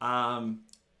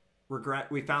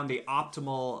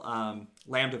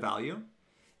lambda value.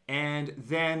 And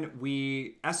then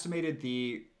we estimated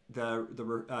the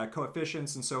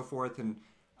coefficients and so forth, and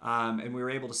we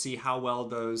were able to see how well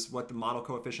what the model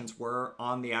coefficients were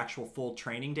on the actual full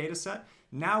training data set.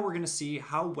 Now we're going to see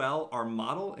how well our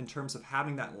model, in terms of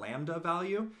having that lambda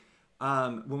value,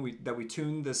 that we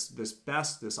tune this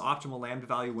optimal lambda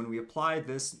value, when we apply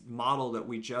this model that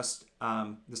we just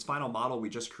this final model we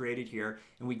just created here,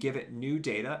 and we give it new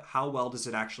data, how well does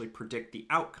it actually predict the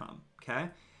outcome? Okay.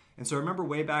 And so remember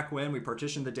way back when we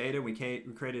partitioned the data, we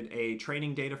created a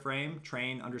training data frame,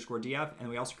 train_df, and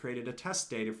we also created a test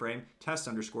data frame,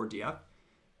 test_df.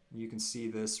 You can see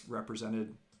this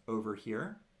represented over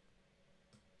here.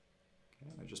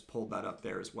 Okay, I just pulled that up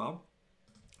there as well.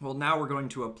 Well, now we're going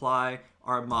to apply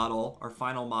our model, our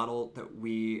final model that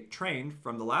we trained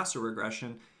from the lasso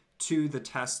regression, to the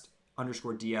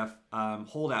test_df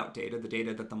holdout data, the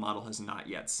data that the model has not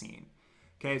yet seen.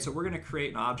 Okay, so we're going to create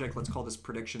an object. Let's call this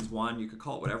predictions1. You could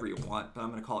call it whatever you want, but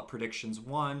I'm going to call it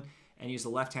predictions1 and use the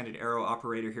left-handed arrow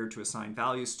operator here to assign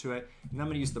values to it. And I'm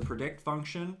going to use the predict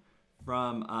function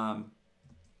from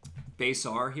base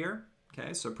R here.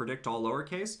 Okay, so predict all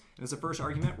lowercase. And as the first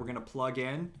argument, we're going to plug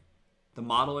in the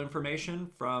model information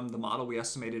from the model we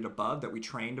estimated above, that we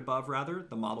trained above rather,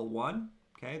 the model 1.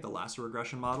 Okay, the lasso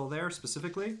regression model there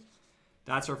specifically.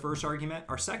 That's our first argument.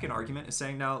 Our second argument is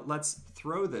saying, now let's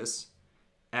throw this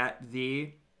at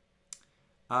the,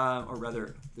 or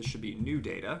rather, this should be new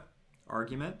data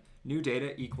argument. New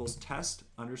data equals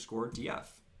test_df.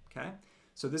 Okay,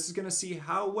 so this is going to see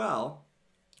how well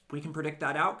we can predict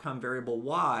that outcome variable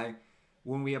y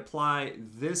when we apply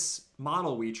this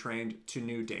model we trained to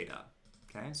new data.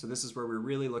 Okay, so this is where we're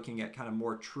really looking at kind of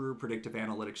more true predictive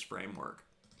analytics framework.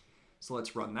 So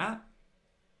let's run that.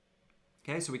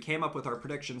 Okay, so we came up with our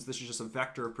predictions. This is just a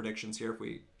vector of predictions here. If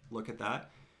we look at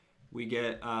that, we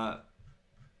get,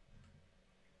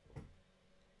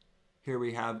 here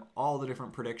we have all the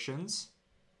different predictions.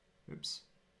 Oops.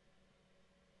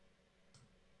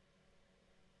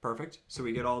 Perfect. So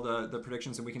we get all the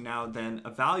predictions, and we can now then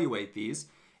evaluate these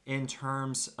in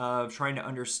terms of trying to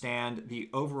understand the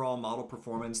overall model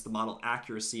performance, the model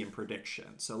accuracy and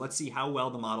prediction. So let's see how well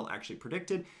the model actually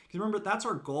predicted. Because remember, that's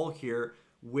our goal here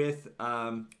with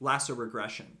lasso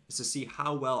regression, is to see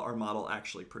how well our model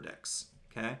actually predicts,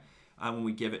 okay, when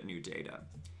we give it new data.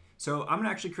 So I'm going to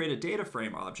actually create a data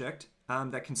frame object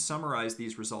that can summarize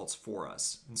these results for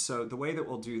us. And so the way that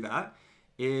we'll do that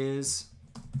is,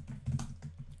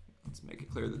 let's make it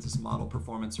clear that this model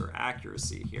performance or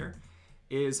accuracy here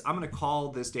is, I'm going to call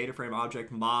this data frame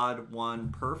object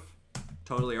mod1perf,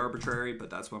 totally arbitrary, but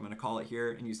that's what I'm going to call it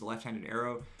here, and use the left-handed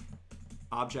arrow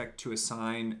object to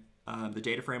assign the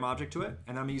data frame object to it.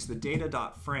 And I'm going to use the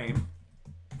data.frame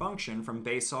function from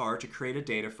base R to create a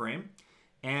data frame.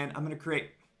 And I'm going to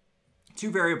create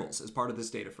two variables as part of this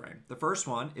data frame. The first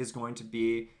one is going to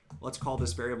be, let's call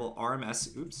this variable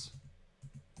RMSE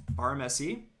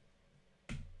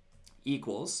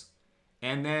equals,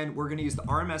 and then we're going to use the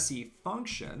RMSE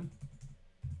function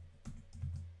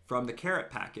from the caret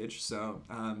package. So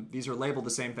these are labeled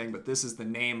the same thing, but this is the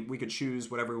name. We could choose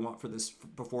whatever we want for this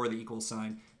before the equal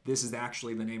sign. This is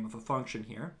actually the name of a function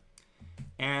here.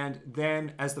 And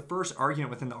then as the first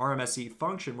argument within the RMSE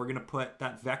function, we're going to put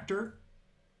that vector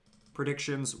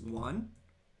predictions1.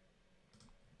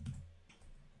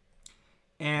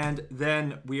 And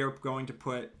then we are going to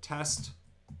put test_df,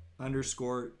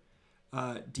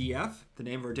 the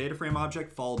name of our data frame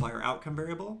object, followed by our outcome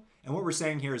variable. And what we're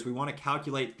saying here is we want to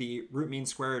calculate the root mean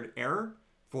squared error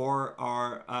for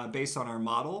our based on our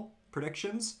model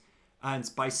predictions, and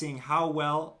by seeing how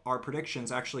well our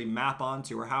predictions actually map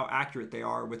onto, or how accurate they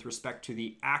are with respect to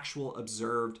the actual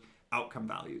observed outcome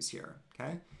values here.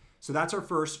 Okay, so that's our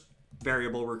first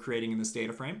variable we're creating in this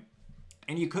data frame.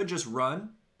 And you could just run,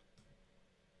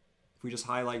 if we just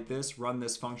highlight this, run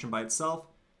this function by itself.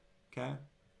 Okay,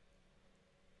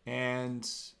 and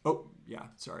oh yeah,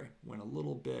 sorry, went a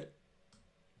little bit.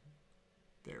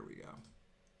 There we go.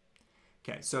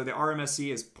 Okay, so the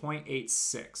RMSE is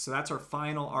 0.86. So that's our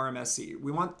final RMSE.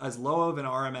 We want as low of an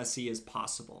RMSE as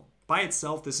possible. By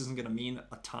itself, this isn't going to mean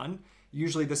a ton.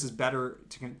 Usually this is better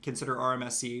to consider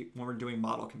RMSE when we're doing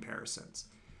model comparisons.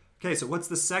 Okay, so what's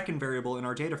the second variable in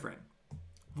our data frame?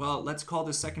 Well, let's call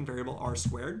this second variable r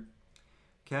squared.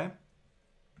 Okay,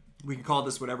 we can call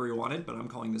this whatever you wanted, but I'm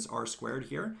calling this r squared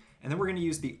here. And then we're going to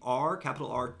use the r, capital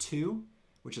R2,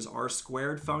 which is r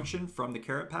squared function from the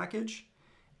caret package.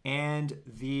 And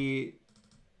the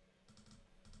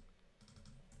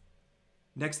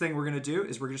next thing we're going to do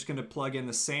is we're just going to plug in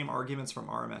the same arguments from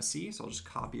RMSE. So I'll just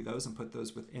copy those and put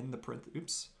those within the put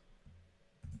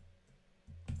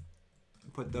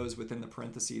those within the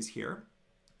parentheses here.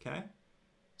 Okay,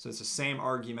 so it's the same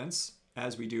arguments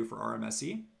as we do for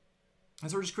RMSE.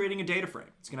 And so we're just creating a data frame.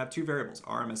 It's going to have two variables,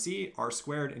 RMSE, r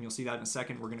squared, and you'll see that in a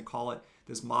second. We're going to call it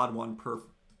this mod1perf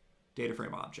data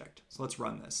frame object. So let's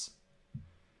run this.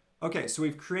 Okay, so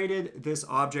we've created this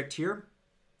object here.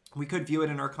 We could view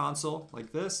it in our console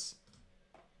like this.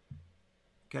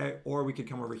 Okay, or we could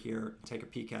come over here and take a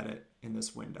peek at it in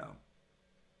this window.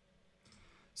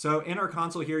 So in our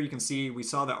console here, you can see we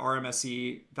saw the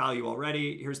RMSE value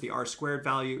already. Here's the r squared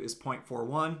value is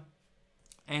 0.41.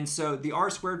 And so the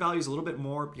r squared value is a little bit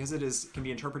more, because it can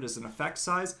be interpreted as an effect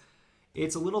size.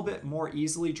 It's a little bit more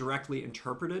easily directly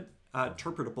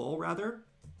interpretable rather.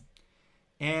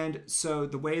 And so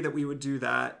the way that we would do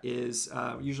that is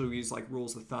usually we use like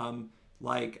rules of thumb,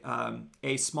 like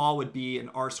a small would be an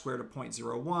r squared of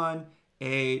 0.01,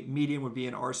 a medium would be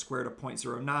an r squared of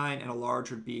 0.09, and a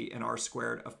large would be an r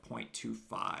squared of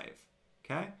 0.25.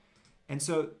 Okay, and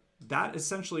so that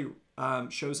essentially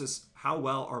shows us how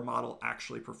well our model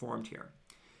actually performed here.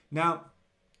 Now,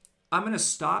 I'm going to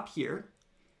stop here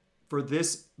for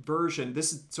this version.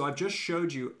 So I've just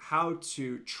showed you how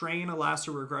to train a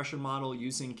lasso regression model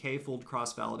using k-fold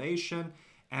cross-validation,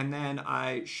 and then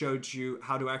I showed you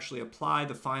how to actually apply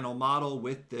the final model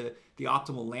with the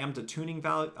optimal lambda tuning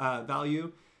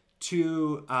value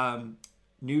to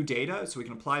new data. So we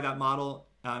can apply that model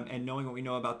and knowing what we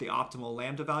know about the optimal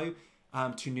lambda value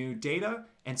to new data,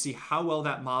 and see how well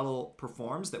that model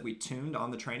performs that we tuned on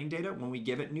the training data when we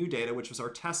give it new data, which was our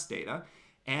test data.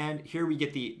 And here we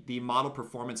get the model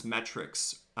performance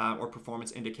metrics or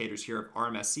performance indicators here of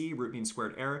RMSE, root mean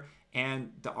squared error,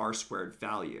 and the r squared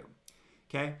value.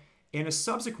 Okay. In a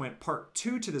subsequent part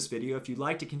 2 to this video, if you'd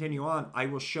like to continue on, I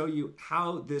will show you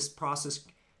how this process,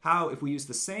 how if we use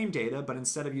the same data, but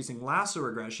instead of using lasso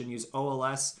regression, use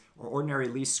OLS or ordinary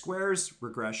least squares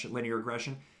regression, linear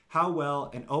regression, how well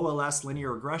an OLS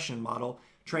linear regression model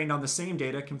trained on the same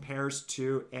data compares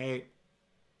to the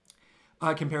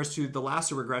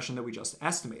lasso regression that we just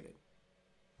estimated.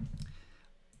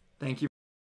 Thank you.